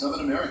walking tub in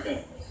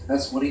America.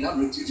 That's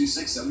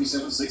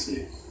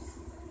 1-800-226-7760.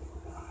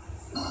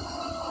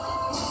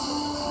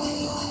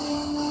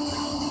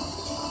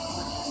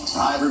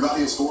 Hi,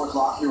 everybody. It's 4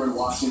 o'clock here in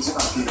Washington.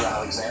 I'm Peter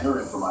Alexander,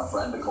 in for my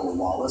friend Nicole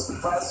Wallace. The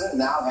president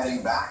now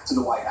heading back to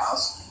the White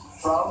House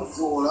from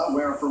Florida,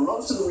 where for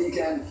most of the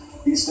weekend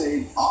he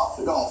stayed off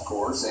the golf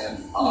course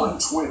and on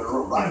Twitter,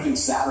 arriving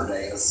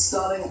Saturday in a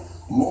stunning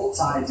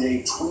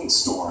multi-day tweet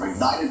storm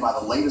ignited by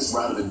the latest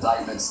round of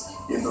indictments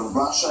in the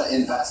Russia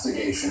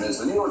investigation. As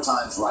the New York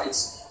Times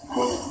writes,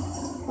 quote,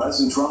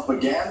 President Trump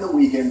began the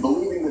weekend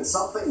believing that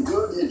something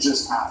good had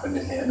just happened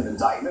to him. An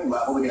indictment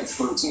leveled against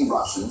 13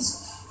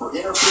 Russians for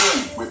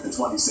interfering with the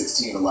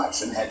 2016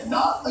 election had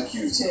not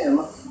accused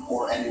him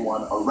or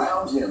anyone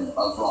around him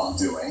of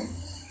wrongdoing.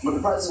 But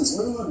the president's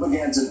mood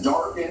began to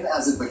darken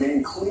as it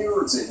became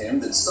clearer to him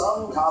that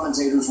some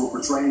commentators were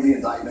portraying the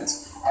indictment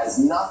as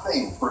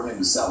nothing for him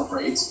to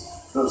celebrate.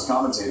 Those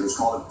commentators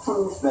called it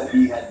proof that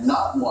he had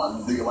not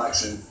won the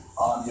election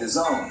on his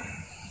own.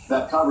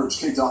 That coverage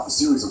kicked off a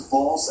series of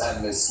false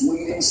and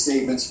misleading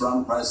statements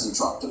from President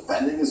Trump,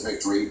 defending his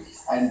victory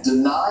and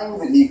denying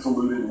that he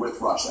colluded with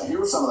Russia.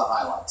 Here are some of the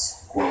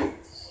highlights. Quote,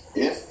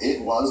 if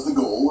it was the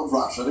goal of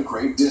Russia to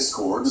create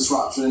discord,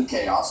 disruption, and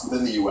chaos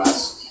within the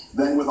U.S.,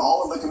 then with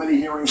all of the committee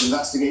hearings,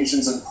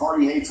 investigations, and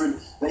party hatred,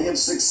 they have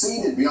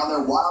succeeded beyond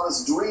their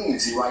wildest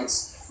dreams, he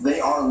writes. They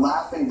are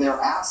laughing their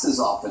asses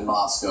off in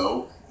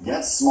Moscow.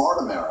 Get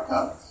smart,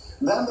 America.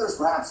 Then there's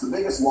perhaps the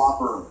biggest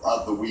whopper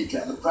of the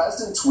weekend. The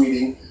president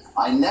tweeting,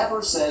 I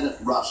never said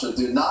Russia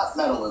did not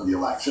meddle in the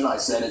election. I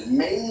said it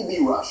may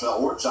be Russia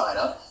or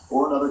China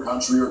or another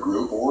country or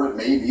group, or it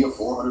may be a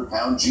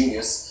 400-pound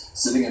genius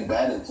sitting in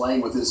bed and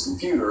playing with his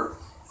computer.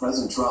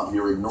 President Trump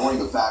here ignoring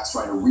the facts,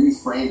 trying to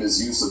reframe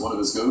his use of one of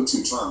his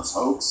go-to terms,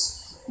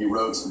 hoax. He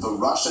wrote, the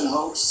Russian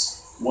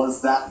hoax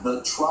was that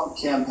the Trump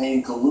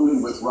campaign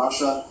colluded with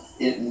Russia.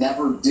 It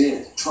never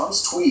did.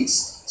 Trump's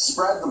tweets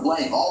spread the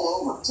blame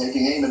all over,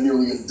 taking aim at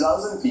nearly a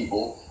dozen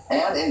people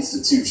and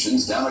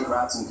institutions,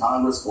 Democrats in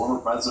Congress, former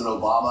President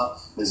Obama,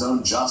 his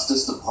own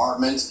Justice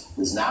Department,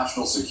 his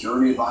national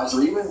security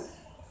advisor, even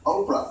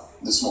Oprah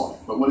this morning.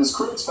 But what his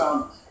critics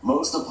found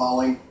most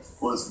appalling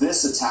was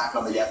this attack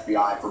on the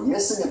FBI for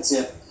missing a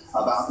tip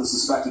about the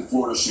suspected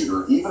Florida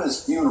shooter, even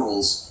as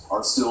funerals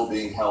are still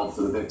being held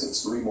for the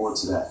victims. 3 more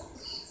today.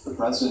 The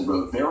president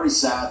wrote, very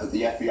sad that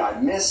the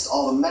FBI missed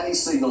all the many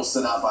signals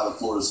sent out by the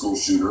Florida school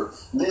shooter.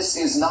 This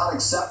is not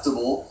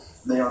acceptable.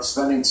 They are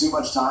spending too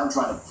much time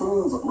trying to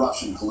prove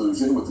Russian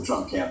collusion with the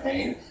Trump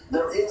campaign.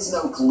 There is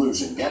no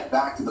collusion. Get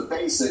back to the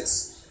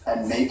basics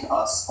and make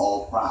us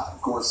all proud.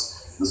 Of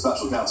course, the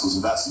special counsel's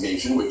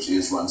investigation, which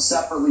is run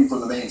separately from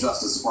the main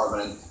Justice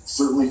Department and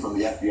certainly from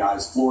the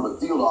FBI's Florida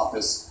field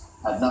office,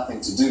 had nothing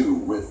to do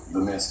with the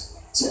missed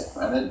tip.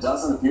 And it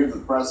doesn't appear that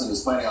the president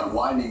is planning on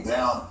winding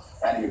down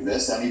any of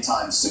this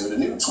anytime soon. A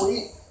new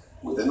tweet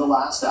within the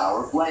last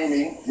hour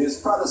blaming his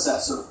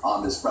predecessor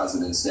on this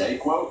President's Day.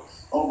 Quote,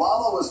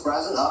 Obama was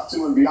president up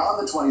to and beyond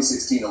the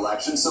 2016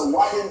 election, so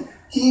why didn't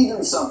he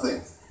do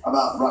something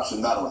about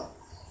Russian meddling?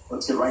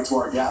 Let's get right to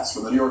our guest.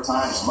 From the New York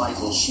Times,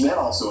 Michael Schmidt,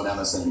 also an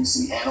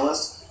MSNBC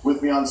analyst.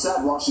 With me on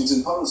set,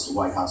 Washington Post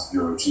White House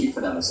bureau chief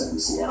and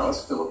MSNBC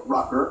analyst Philip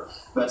Rucker.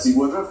 Betsy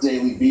Woodruff,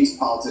 Daily Beast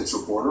politics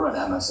reporter and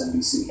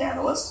MSNBC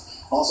analyst.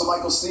 Also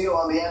Michael Steele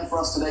on the end for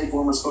us today,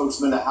 former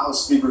spokesman to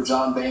House Speaker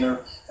John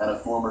Boehner and a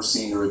former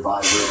senior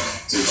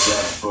advisor to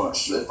Jeb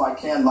Bush. If I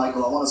can,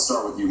 Michael, I want to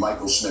start with you,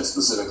 Michael Schmidt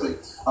specifically,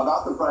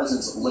 about the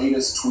president's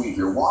latest tweet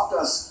here. Walk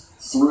us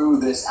through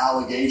this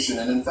allegation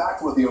and, in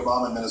fact, what the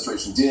Obama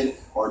administration did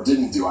or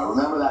didn't do. I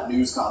remember that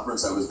news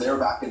conference. I was there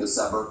back in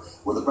December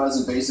where the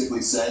president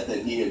basically said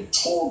that he had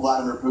told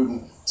Vladimir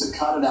Putin to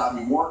cut it out.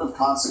 He warned of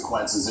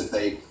consequences if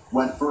they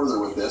went further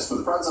with this. But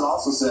the president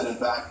also said, in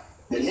fact,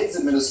 that his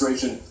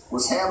administration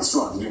was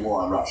hamstrung to do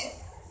more on Russia.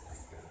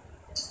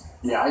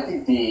 Yeah, I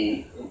think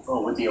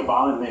what the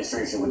Obama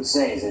administration would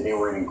say is that they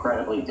were in an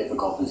incredibly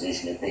difficult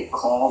position. If they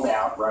called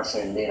out Russia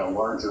and made a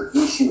larger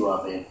issue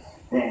of it,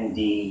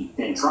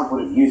 then Trump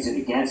would have used it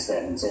against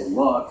them and said,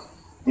 look,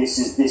 the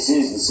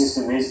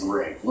system is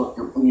rigged. Look,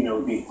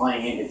 would be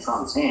playing into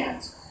Trump's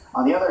hands.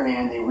 On the other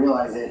hand, they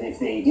realized that if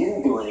they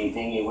didn't do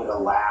anything, it would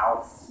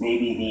allow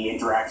maybe the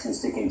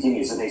interactions to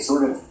continue. So they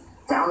sort of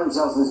found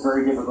themselves in this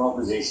very difficult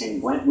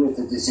position, went with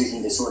the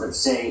decision to sort of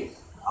say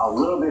a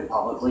little bit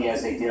publicly,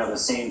 as they did on the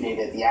same day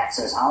that the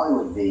Access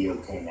Hollywood video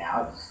came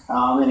out.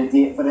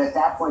 But at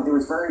that point, there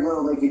was very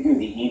little they could do.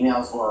 The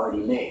emails were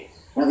already made.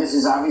 Now, this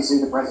is obviously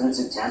the president's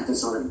attempt to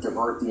sort of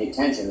divert the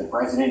attention. The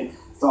president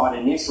thought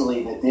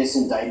initially that this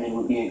indictment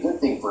would be a good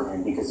thing for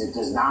him because it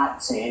does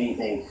not say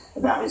anything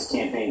about his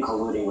campaign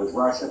colluding with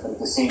Russia. But at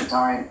the same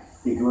time,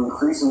 he grew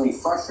increasingly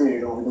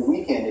frustrated over the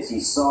weekend as he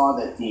saw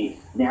that the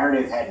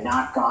narrative had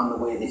not gone the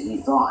way that he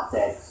thought,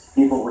 that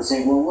people were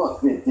saying, well,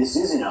 look, this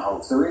isn't a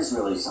hoax. There is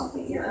really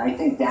something here. And I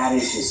think that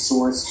is the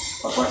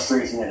source of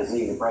frustration that is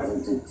leading the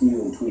president to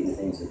do and tweet the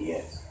things that he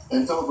is.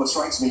 And Philip, what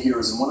strikes me here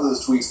is in one of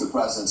those tweets the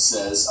president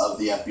says of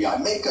the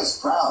FBI, make us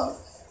proud.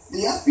 The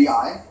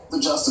FBI, the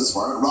Justice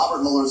Department,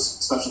 Robert Mueller's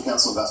special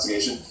counsel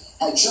investigation,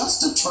 had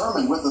just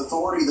determined with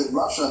authority that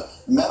Russia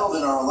meddled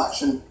in our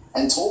election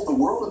and told the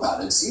world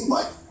about it. It seemed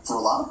like, for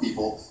a lot of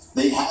people,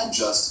 they had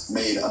just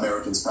made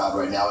Americans proud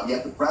right now, and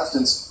yet the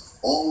president's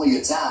only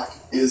attack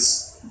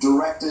is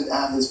directed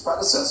at his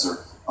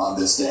predecessor on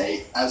this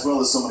day, as well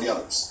as so many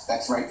others.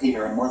 That's right,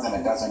 Peter, and more than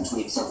a dozen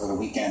tweets over the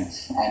weekend.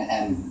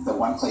 And the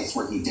one place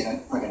where he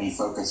didn't put any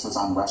focus was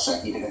on Russia.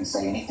 He didn't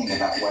say anything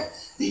about what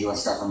the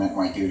U.S. government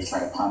might do to try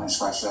to punish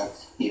Russia.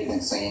 He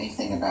didn't say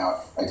anything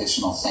about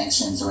additional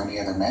sanctions or any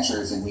other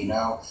measures. And we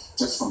know,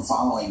 just from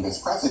following this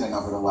president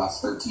over the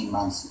last 13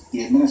 months,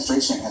 the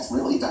administration has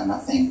really done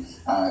nothing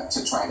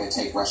to try to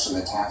take Russia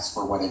to task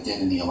for what it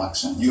did in the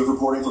election. You have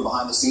reporting from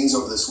behind the scenes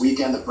over this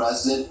weekend. The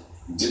president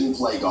didn't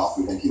play golf.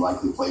 We think he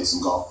likely played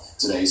some golf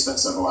today. He spent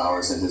several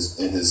hours in his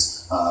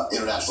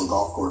international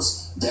golf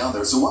course down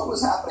there. So what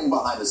was happening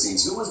behind the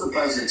scenes? Who was the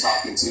president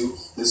talking to?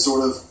 This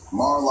sort of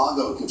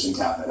Mar-a-Lago kitchen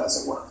cabinet,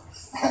 as it were.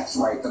 That's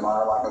right, the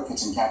Mar-a-Lago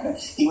kitchen cabinet.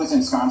 He was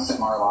ensconced at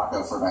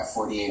Mar-a-Lago for about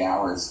 48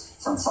 hours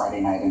from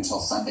Friday night until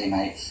Sunday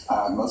night,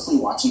 mostly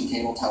watching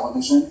cable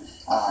television,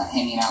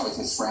 hanging out with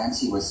his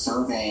friends. He was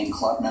surveying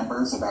club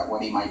members about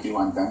what he might do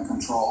on gun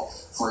control.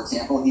 For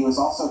example, he was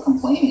also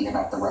complaining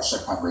about the Russia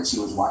coverage. He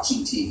was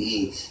watching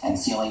TV and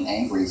feeling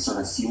angry, sort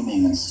of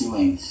fuming and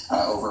stewing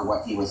over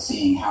what he was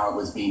seeing, how it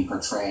was being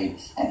portrayed.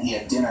 And he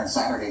had dinner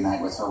Saturday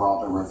night with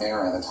Geraldo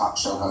Rivera, the talk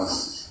show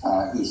host,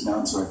 who's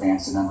known to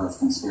advance a number of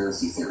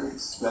conspiracy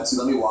theories. Betsy,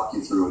 let me walk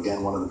you through,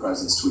 again, one of the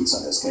president's tweets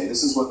on this, okay?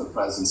 This is what the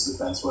president's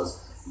defense was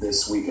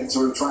this weekend,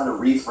 sort of trying to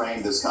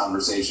reframe this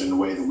conversation in a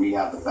way that we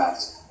have the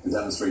facts to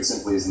demonstrate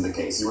simply isn't the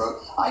case. He wrote,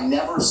 "I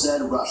never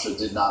said Russia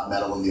did not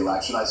meddle in the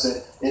election. I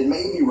said it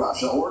may be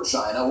Russia or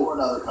China or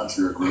another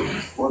country or group,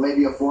 or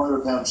maybe a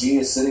 400-pound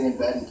genius sitting in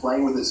bed and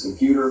playing with his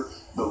computer.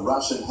 The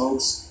Russian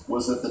hoax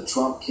was that the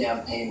Trump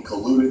campaign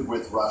colluded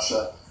with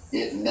Russia.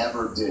 It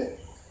never did."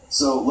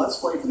 So let's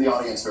play for the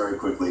audience very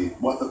quickly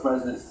what the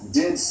president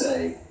did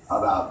say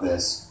about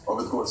this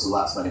over the course of the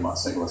last many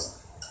months. Take a listen.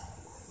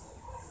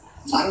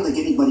 I don't think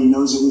anybody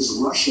knows it was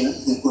Russia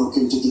that broke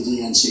into the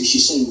DNC.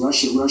 She's saying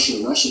Russia,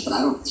 Russia, Russia, but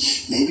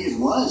maybe it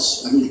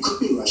was. I mean, it could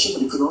be Russia,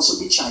 but it could also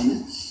be China.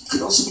 It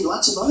could also be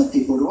lots of other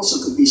people. It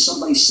also could be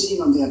somebody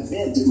sitting on their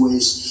bed that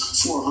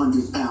weighs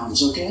 400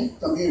 pounds, okay?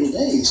 I'm here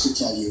today is to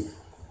tell you,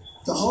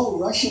 the whole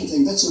Russian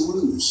thing, that's a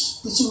ruse.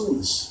 It's a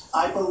ruse.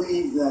 I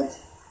believe that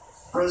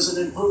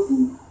President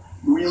Putin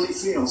really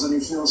feels, and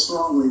he feels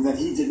strongly, that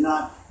he did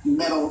not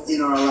meddle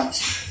in our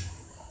election.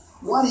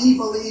 What he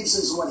believes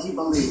is what he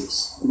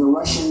believes. The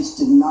Russians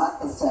did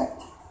not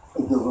affect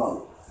the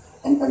vote.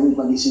 And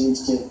everybody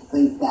seems to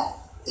think that.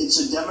 It's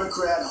a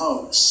Democrat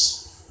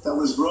hoax that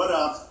was brought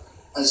up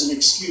as an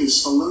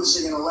excuse for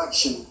losing an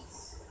election.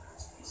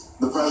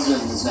 The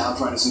president is now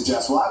trying to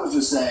suggest, well, I was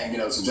just saying,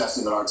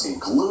 suggesting that our team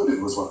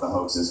colluded was what the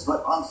hoax is.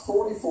 But on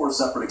 44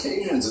 separate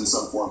occasions in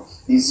some form,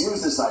 he's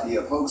used this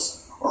idea of hoax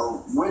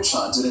or witch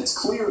hunt, and it's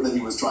clear that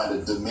he was trying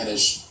to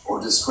diminish or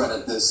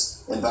discredit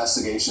this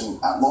investigation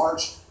at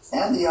large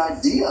and the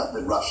idea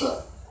that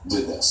Russia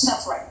did this.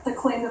 That's right. The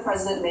claim the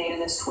president made in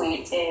this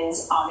tweet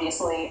is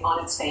obviously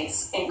on its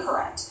face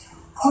incorrect.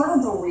 Part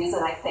of the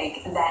reason I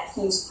think that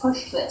he's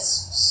pushed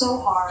this so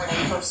hard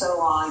and for so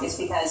long is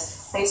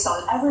because based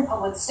on every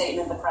public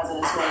statement the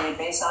president's made,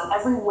 based on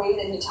every way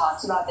that he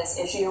talks about this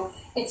issue,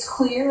 it's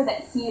clear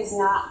that he is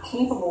not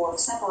capable of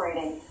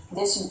separating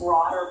this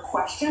broader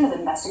question of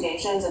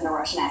investigations into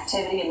Russian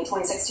activity in the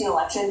 2016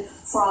 election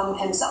from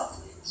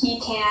himself. He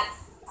can't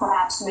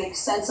perhaps make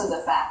sense of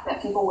the fact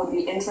that people would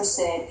be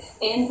interested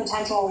in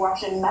potential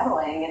Russian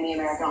meddling in the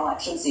American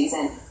election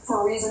season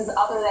for reasons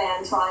other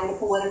than trying to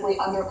politically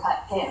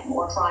undercut him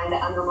or trying to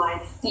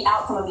undermine the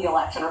outcome of the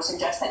election or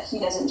suggest that he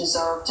doesn't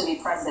deserve to be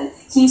president.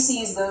 He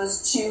sees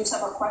those two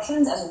separate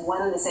questions as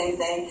one and the same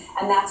thing,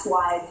 and that's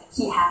why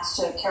he has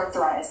to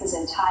characterize this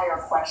entire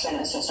question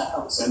as just a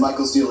hoax. And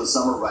Michael Steele, this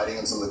summer, writing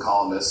in some of the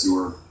columnists, you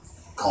were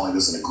calling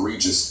this an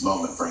egregious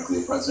moment, frankly,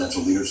 of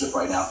presidential leadership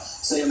right now.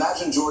 Say,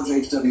 imagine George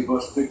H.W.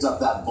 Bush picked up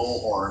that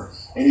bullhorn,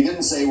 and he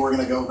didn't say, we're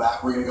going to go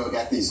back, we're going to go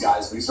get these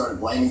guys, but he started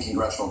blaming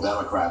congressional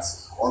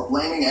Democrats or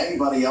blaming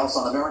anybody else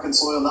on American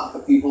soil, not the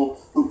people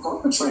who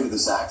perpetrated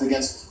this act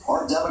against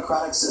our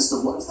democratic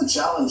system. What is the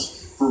challenge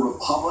for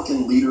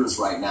Republican leaders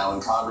right now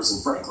in Congress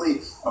and,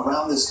 frankly,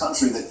 around this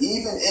country, that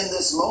even in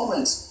this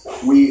moment,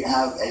 we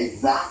have a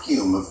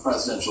vacuum of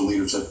presidential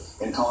leadership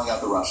in calling out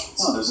the Russians?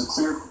 No,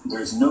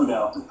 there's no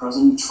doubt that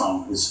President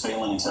Trump is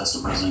failing a test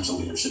of presidential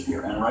leadership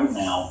here. And right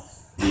now,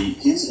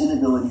 his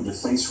inability to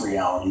face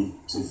reality,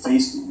 to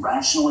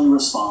rationally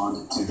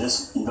respond to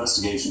this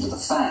investigation, to the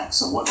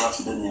facts of what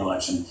Russia did in the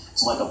election,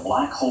 is like a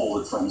black hole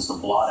that threatens to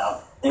blot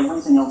out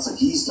everything else that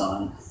he's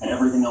done and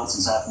everything else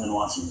that's happened in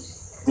Washington.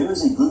 There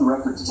is a good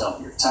record to tell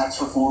here. Tax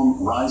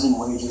reform, rising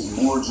wages,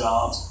 more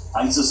jobs,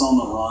 ISIS on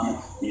the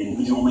run, the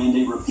individual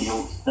mandate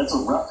repeal. That's a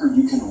record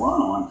you can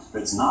run on,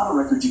 but it's not a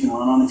record you can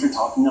run on if you're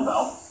talking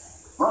about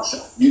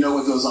Russia. You know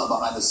what goes on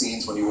behind the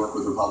scenes when you work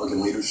with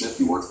Republican leadership.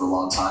 You worked for a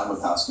long time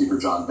with House Speaker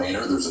John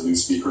Boehner. There's a new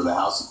Speaker of the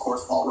House, of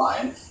course, Paul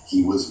Ryan.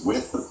 He was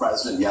with the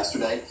president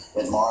yesterday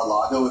at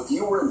Mar-a-Lago. If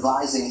you were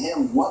advising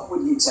him, what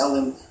would you tell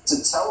him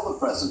to tell the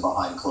president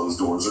behind closed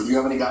doors? Or do you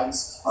have any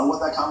guidance on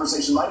what that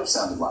conversation might have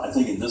sounded like? I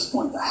think at this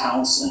point, the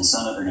House and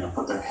Senate are going to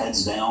put their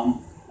heads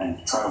down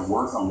and try to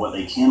work on what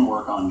they can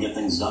work on, get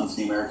things done for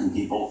the American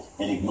people,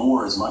 and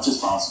ignore as much as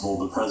possible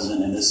the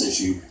president in this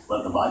issue.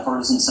 Let the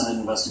bipartisan Senate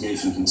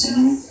investigation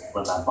continue.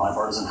 Let that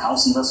bipartisan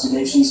House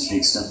investigations, to the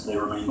extent that they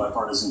remain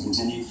bipartisan,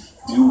 continue.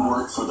 Do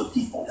work for the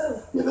people.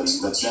 Yeah,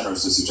 that's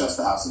generous to suggest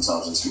the House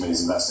Intelligence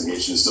Committee's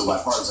investigation is still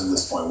bipartisan at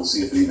this point. We'll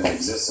see if it even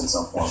exists in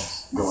some form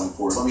going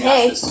forward. Let me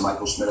ask this to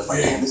Michael Schmidt if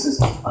I can. This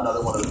is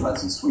another one of the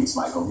president's tweets,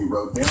 Michael. He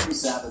wrote, "Very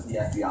sad that the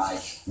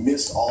FBI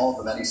missed all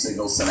the many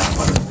signals sent out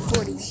by the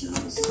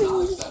This is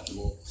not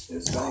acceptable.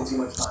 is spending too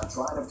much time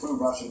trying to prove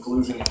Russian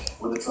collusion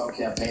with the Trump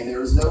campaign.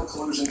 There is no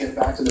collusion. Get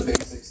back to the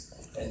basics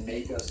and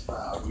make us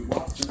proud. We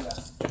walk through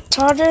that.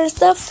 Charger and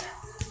stuff.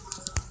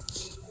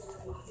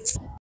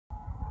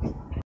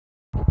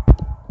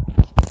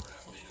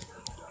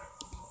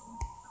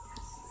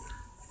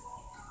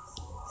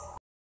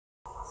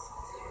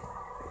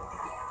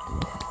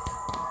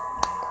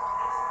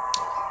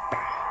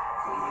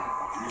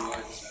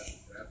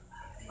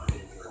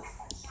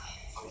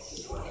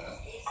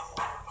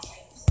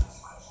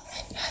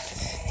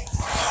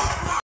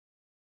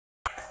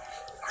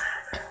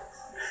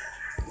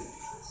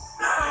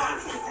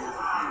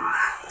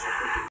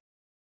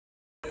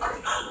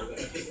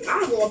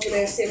 I'm going up in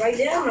there and sit right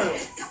down on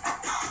it.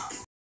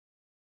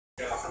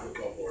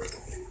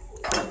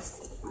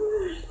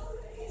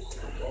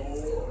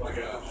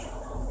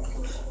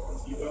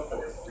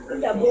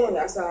 Look that blowing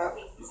outside.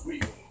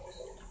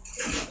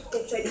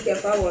 Don't try to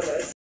get by one of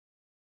us.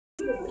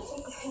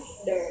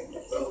 There.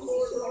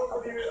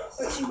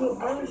 But she will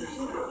burn in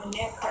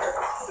that part.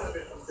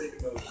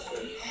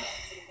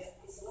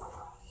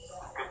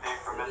 Good day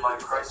for midlife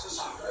crisis.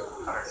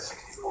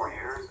 164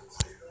 years.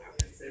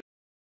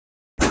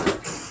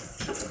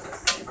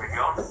 Where you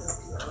going?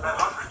 That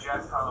hunter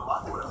Jack Tyler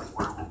Lockwood was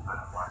werewolf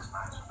venom last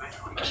night, so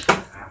basically he's a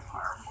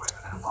vampire with it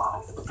in a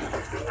bottle.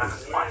 Now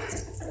this fight.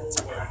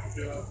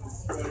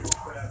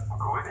 I'll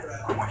go in it.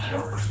 I want you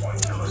to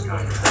kill this guy.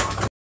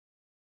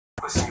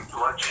 Listen, you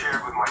blood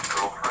shared with my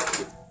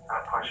girlfriend.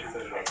 That punch you in the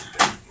face.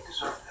 You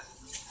deserved it.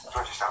 Why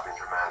don't you stop being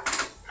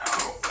dramatic? No,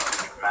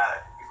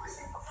 dramatic. You leave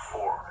me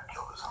before I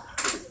kill this hunter.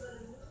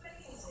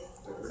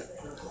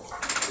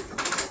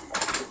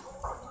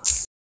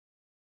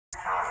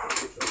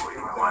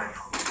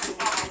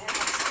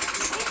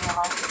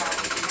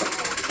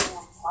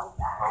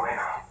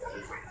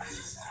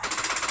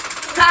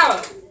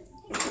 Tyler!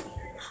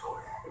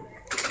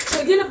 So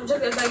get up and check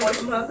that thing away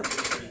from her.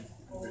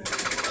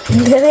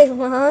 That ain't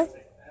mine.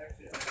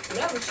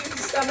 Yeah, but she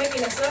just stop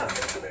making that stuff.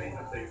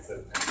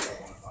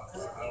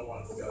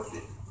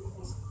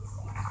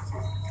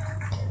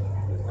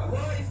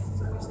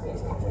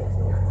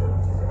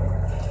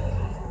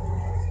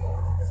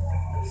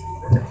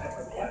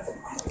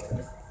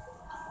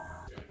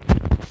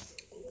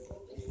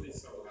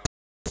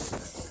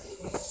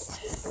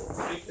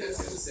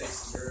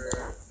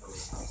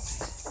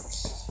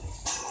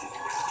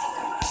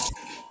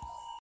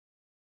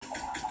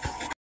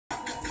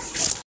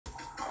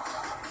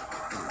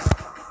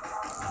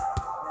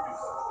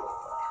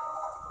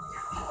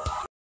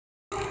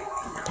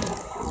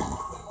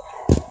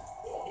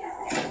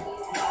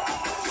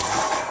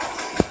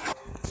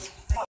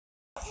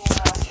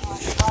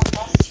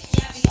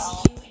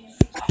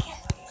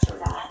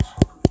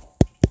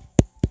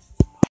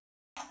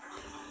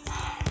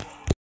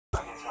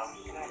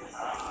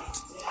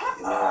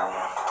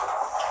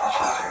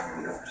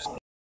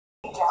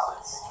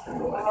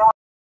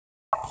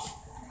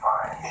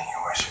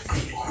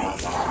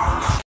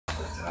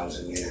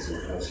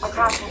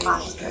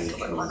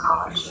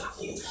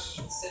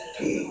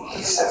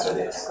 He severed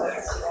its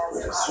leg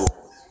with a sword.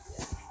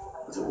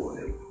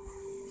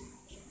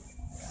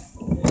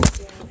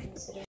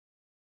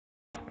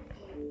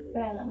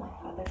 But I let my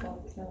father go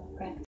with no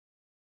regret.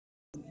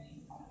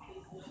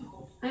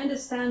 I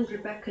understand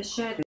Rebecca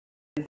shared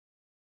it,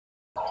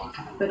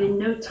 but in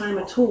no time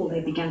at all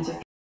they began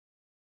to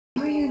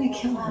we're going to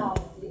kill him.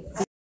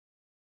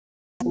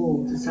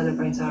 All to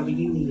celebrate our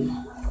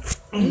reunion.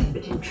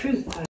 But in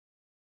truth,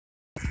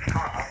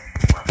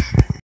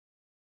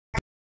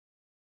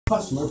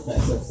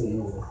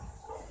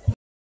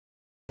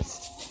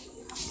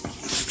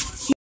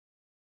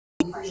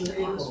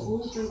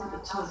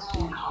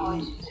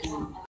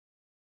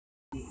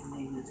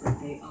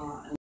 they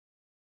are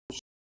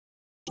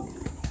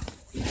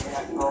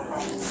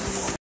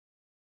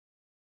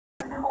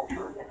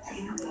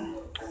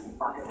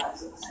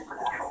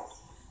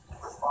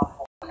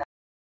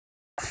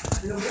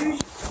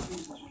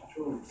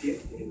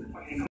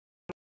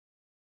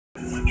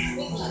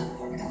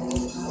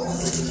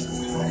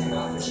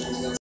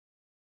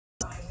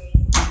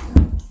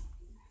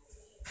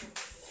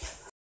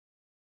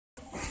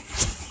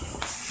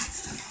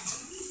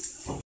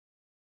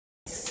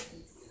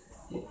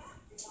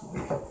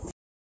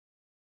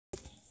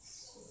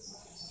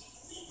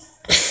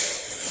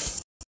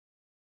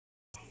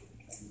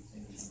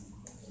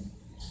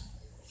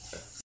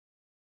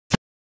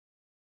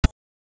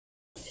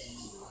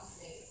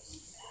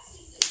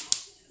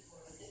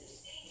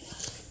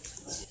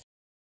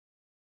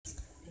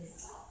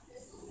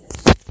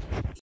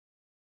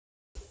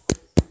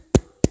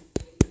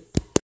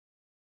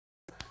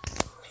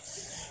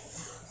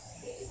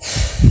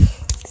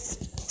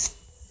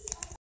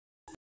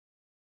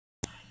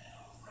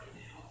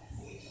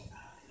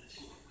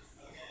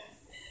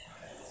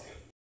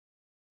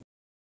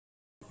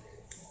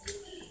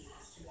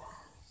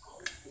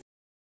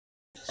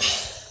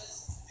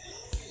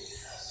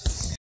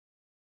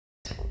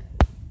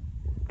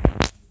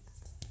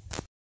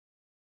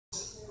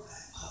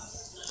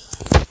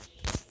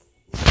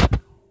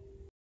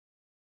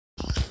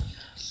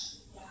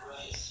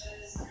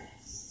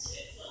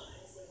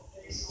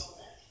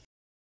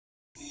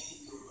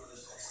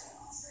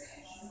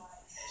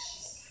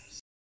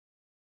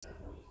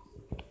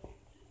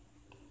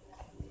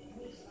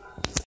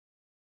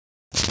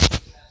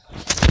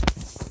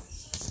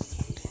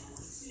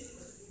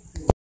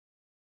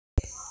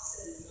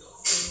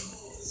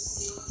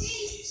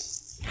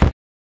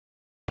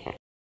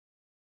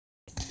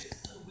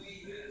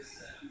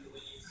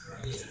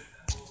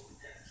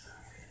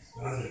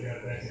just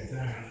got back in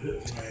time and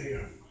looked right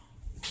here.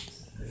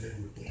 And then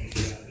we got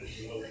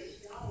this low.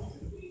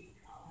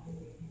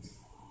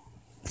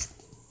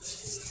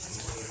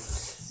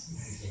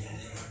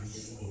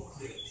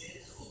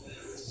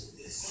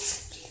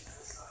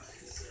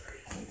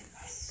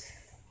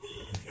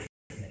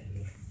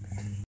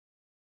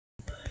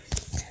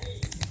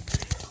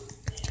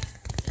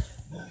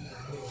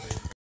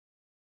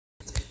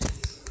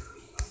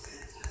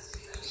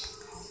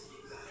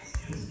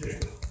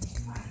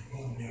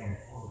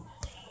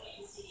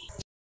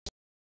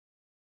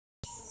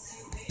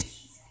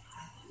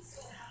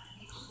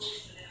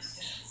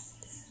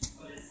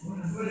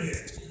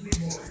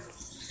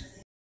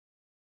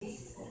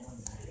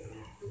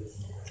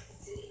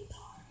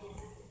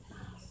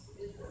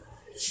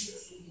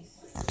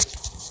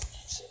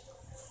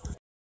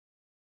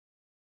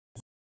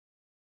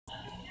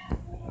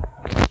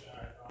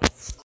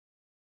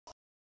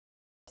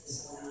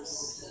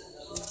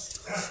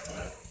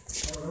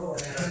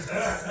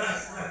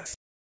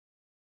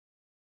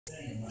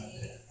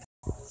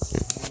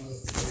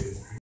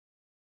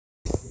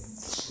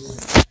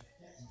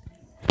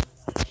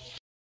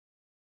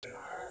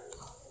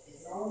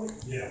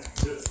 Yeah.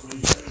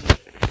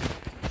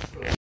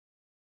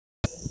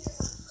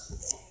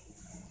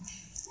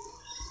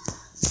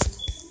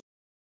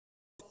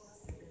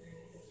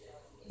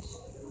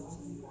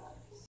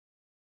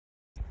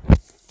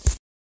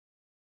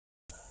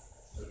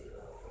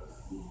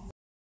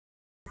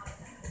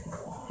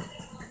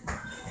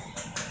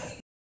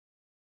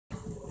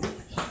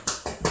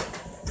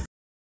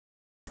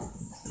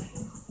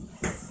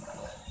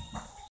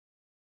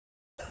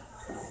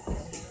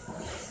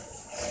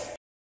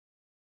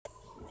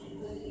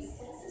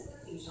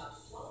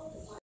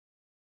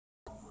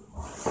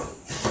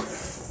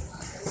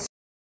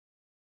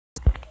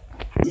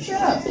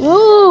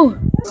 Ooh.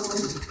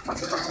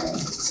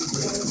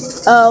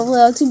 Oh,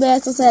 well, too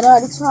bad. I said I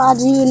already tried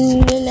you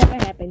and it never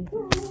happened.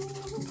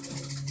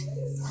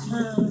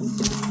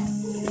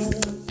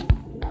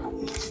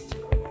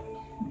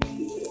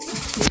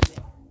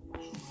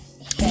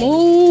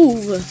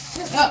 Move.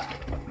 Shut up.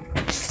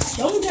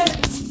 Don't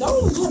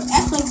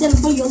act like that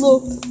for your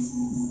little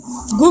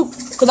group,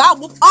 because I'll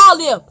whoop all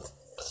them.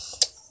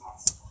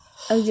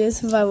 I'm just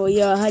survival,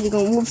 y'all. How you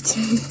gonna move to?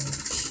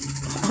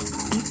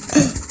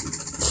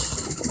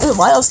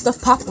 Why else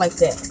stuff pop like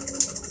that?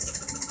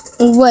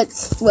 What?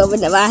 Well,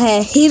 whenever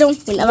I hit him,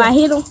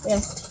 Yeah.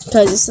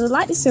 Because it's a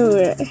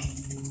lightsaber.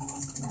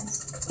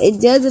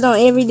 It does it on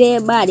every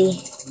dead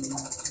body.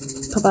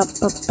 Pop, pop,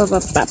 pop, pop,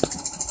 pop, pop.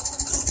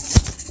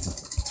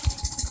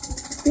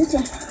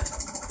 Okay.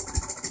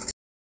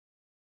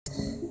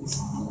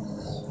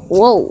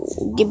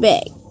 Whoa, get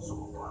back.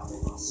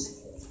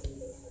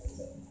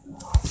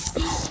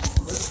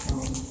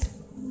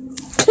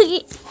 Cook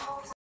it.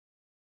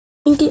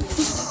 Cook it.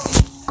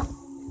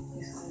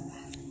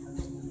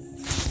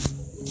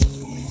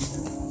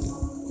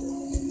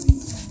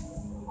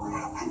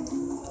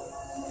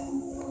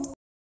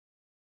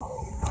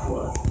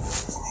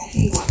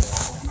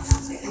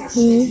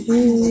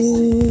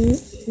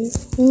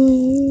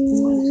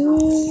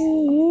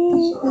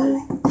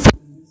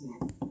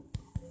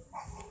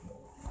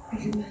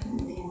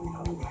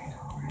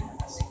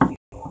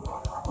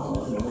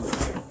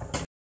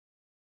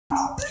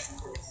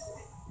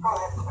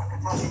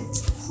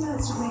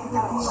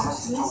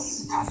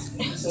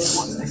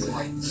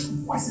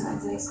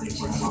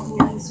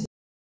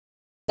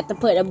 Got to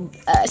put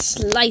a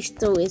slice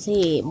through his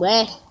head,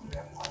 boy.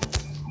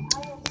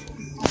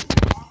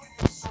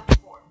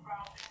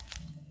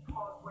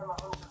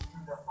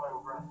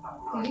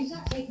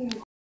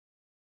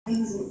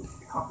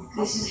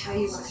 This is how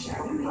you rush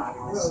out of me. I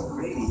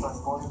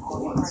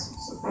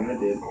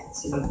did.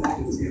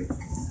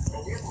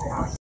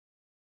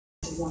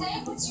 Stay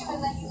with you and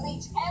let you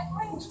leech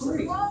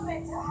every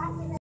moment to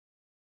happiness.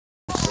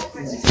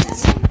 Because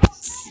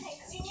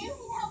you knew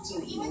he helped you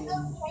even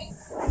though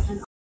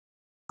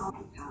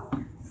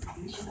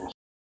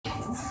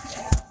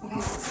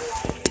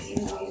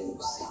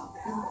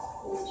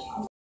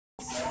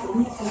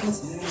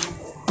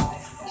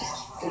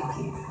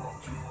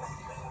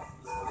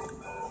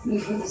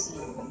Before the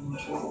sun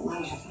control,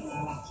 why should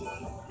I rock you?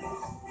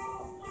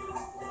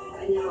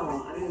 I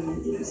know, I'm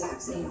in the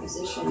exact same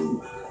position,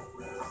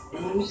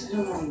 and I'm just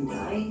gonna let him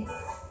die.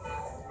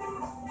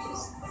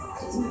 Just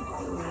doesn't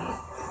feel right.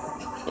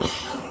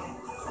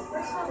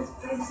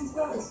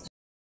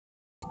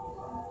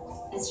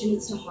 Esther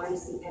needs to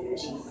harness the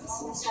energy of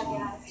this mystery.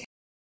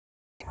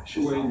 I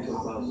should wait until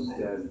Klaus's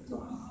dad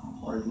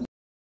argues.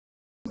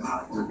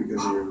 Is it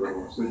because of your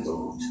little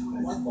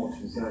sleepover?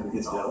 She's trying to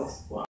get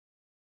jealous? Wow.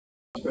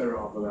 It's better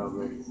off without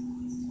me.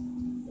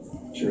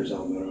 Sure as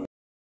hell better.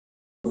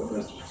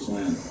 That's the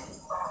plan.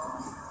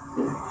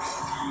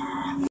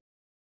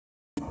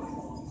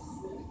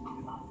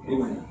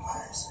 Anyway.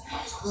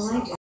 Well, I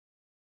do.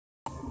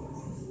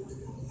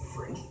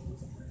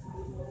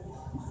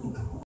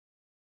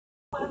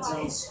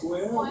 It's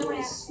square, or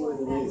it's square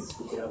the way it's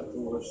put out the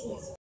worst.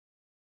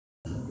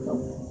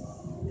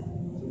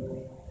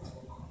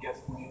 Yes.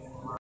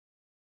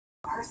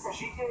 person.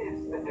 She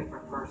is a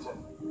different person.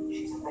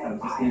 She's a The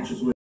vampire.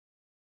 snitches with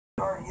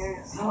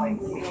Already is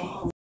like me.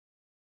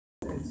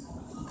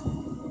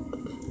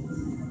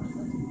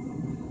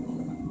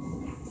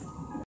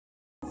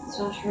 It's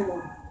not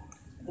true.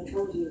 I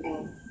told you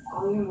again.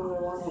 All your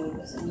mother wanted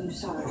was a new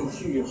start. Go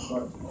through your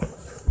heart.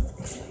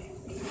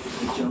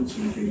 The jumps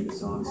from being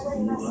dishonest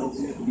and you lied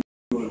to me.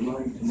 You are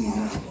lying to me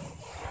now.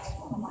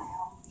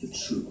 The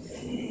truth.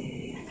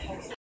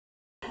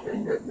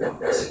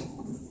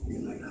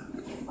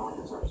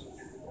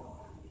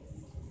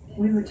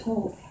 We were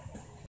told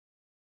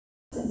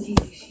that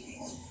maybe she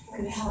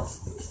could help.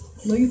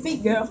 Where you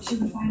feet, girl? She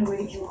would find a way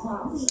to kill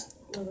clowns.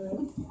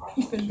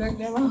 You finna break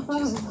down my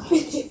phone. That's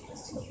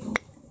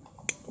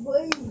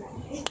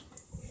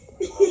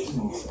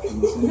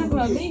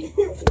what I mean.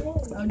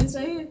 Oh, this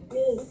right here?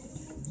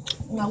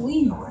 Now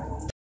we.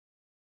 Oh,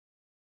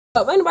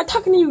 ain't nobody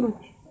talking to you.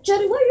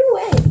 Jody, where you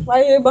at?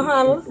 Right here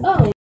behind us.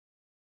 Oh.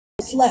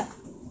 Slap.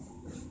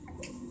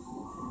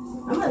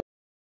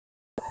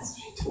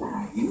 She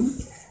told you?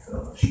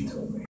 She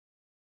told me.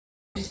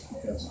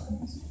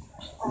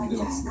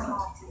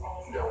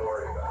 Don't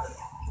worry about it.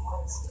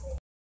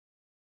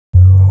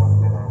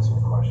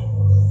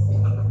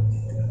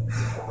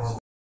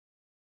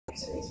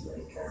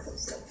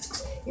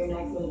 Your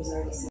neck moves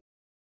already set.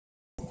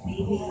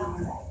 Maybe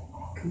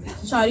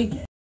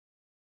Shawty.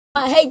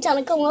 I hate trying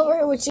to come over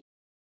here with you.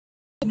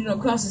 You know,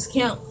 cross his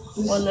count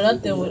on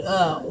nothing with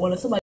when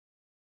somebody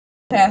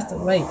passed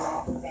away.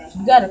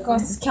 You gotta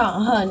cross his count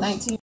on her in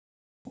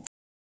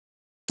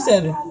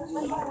 1987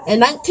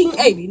 and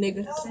 1980,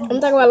 nigga. I'm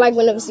talking about like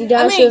when she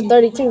died, she was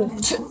 32.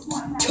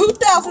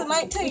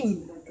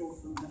 2019.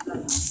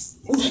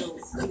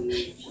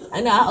 I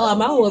know how old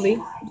my will be.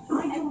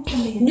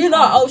 You know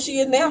how old she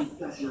is now?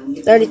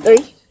 33.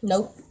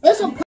 Nope. That's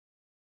a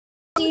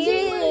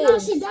no,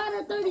 she died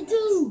at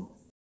 32.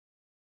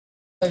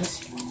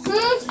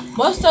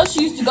 What store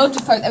she used to go to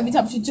first every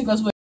time she took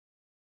us with?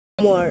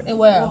 Walmart. And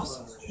where else?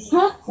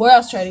 Huh? Where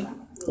else, Trady?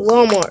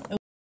 Walmart.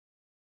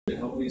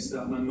 Help me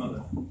stop my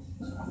mother.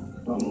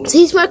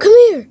 T-Smart, come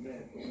here.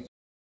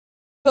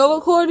 Go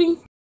recording?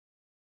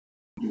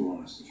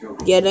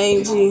 Yeah, they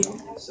ain't G.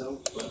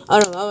 I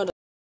don't know.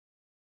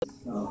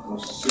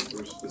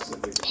 Super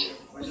specific.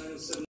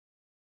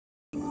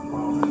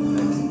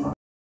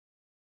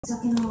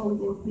 sucking all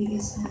your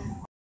biggest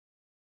fan.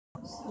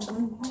 At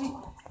one point,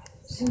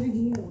 so did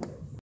you.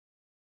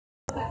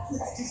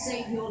 Backwards to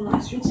save your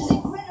life, which is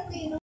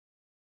incredibly annoying.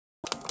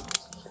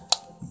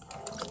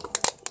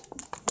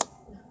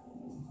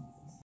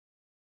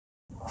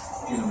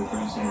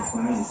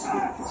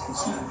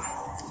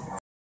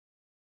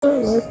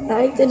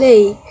 Like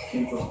today.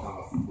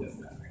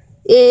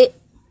 It.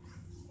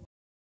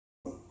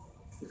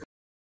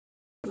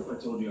 If I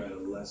told you I had a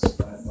less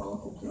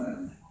diabolical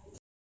plan.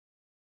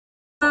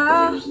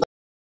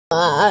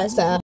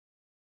 Stop.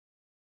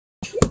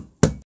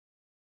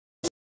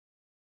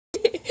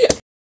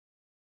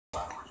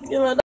 You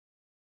know,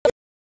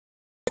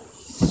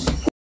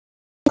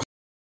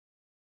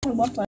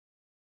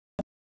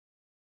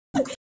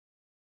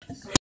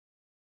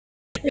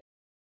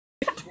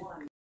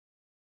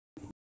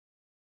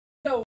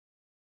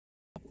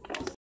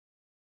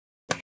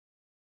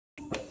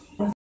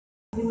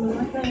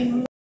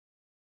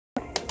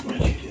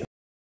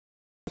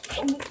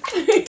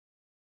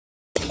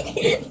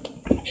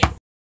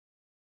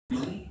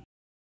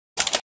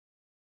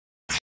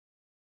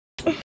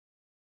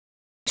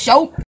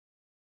 show.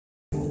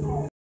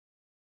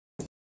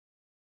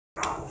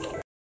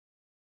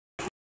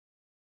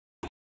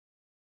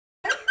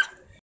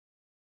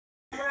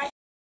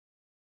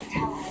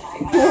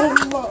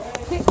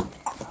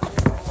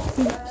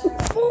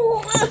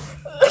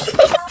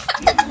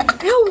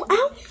 Ow,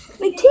 ow,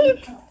 my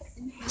teeth.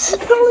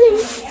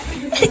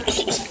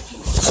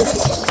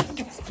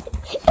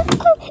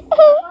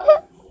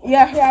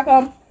 Yeah, here I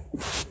come.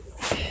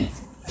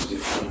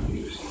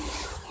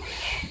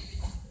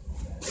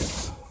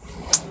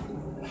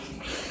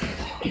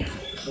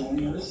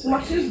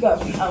 My shoes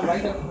got me out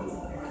right there.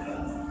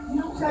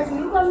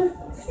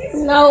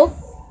 No.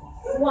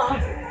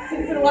 Why? You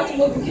finna watch a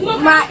movie? Come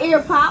on. My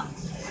ear pop.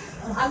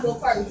 I'll go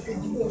first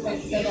because you feel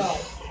like that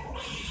off.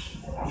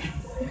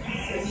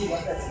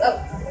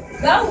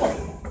 That one.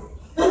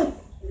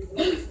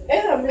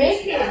 It's a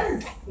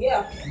mission.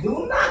 Yeah.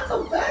 Do not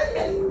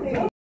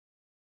compare.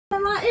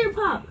 My ear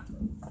pop.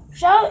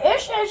 Show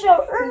it says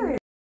your ear.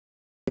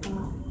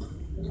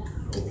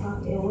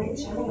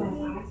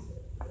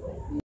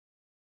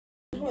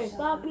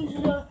 Stop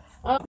pieces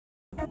of.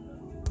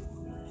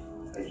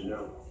 As you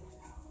know,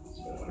 it's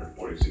been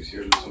 146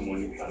 years of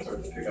someone you kind of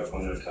start to pick up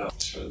on their top.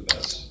 It's for the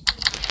best.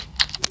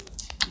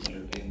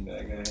 Entertaining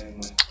bad guy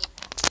anyway.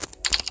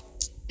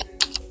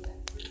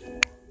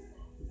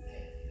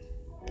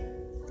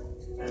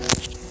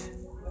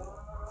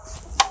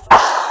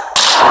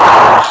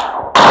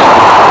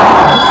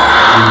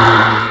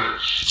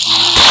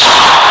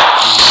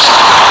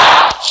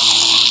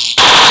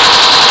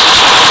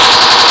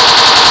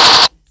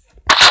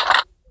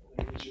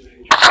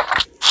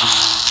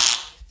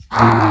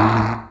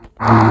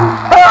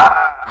 Bye.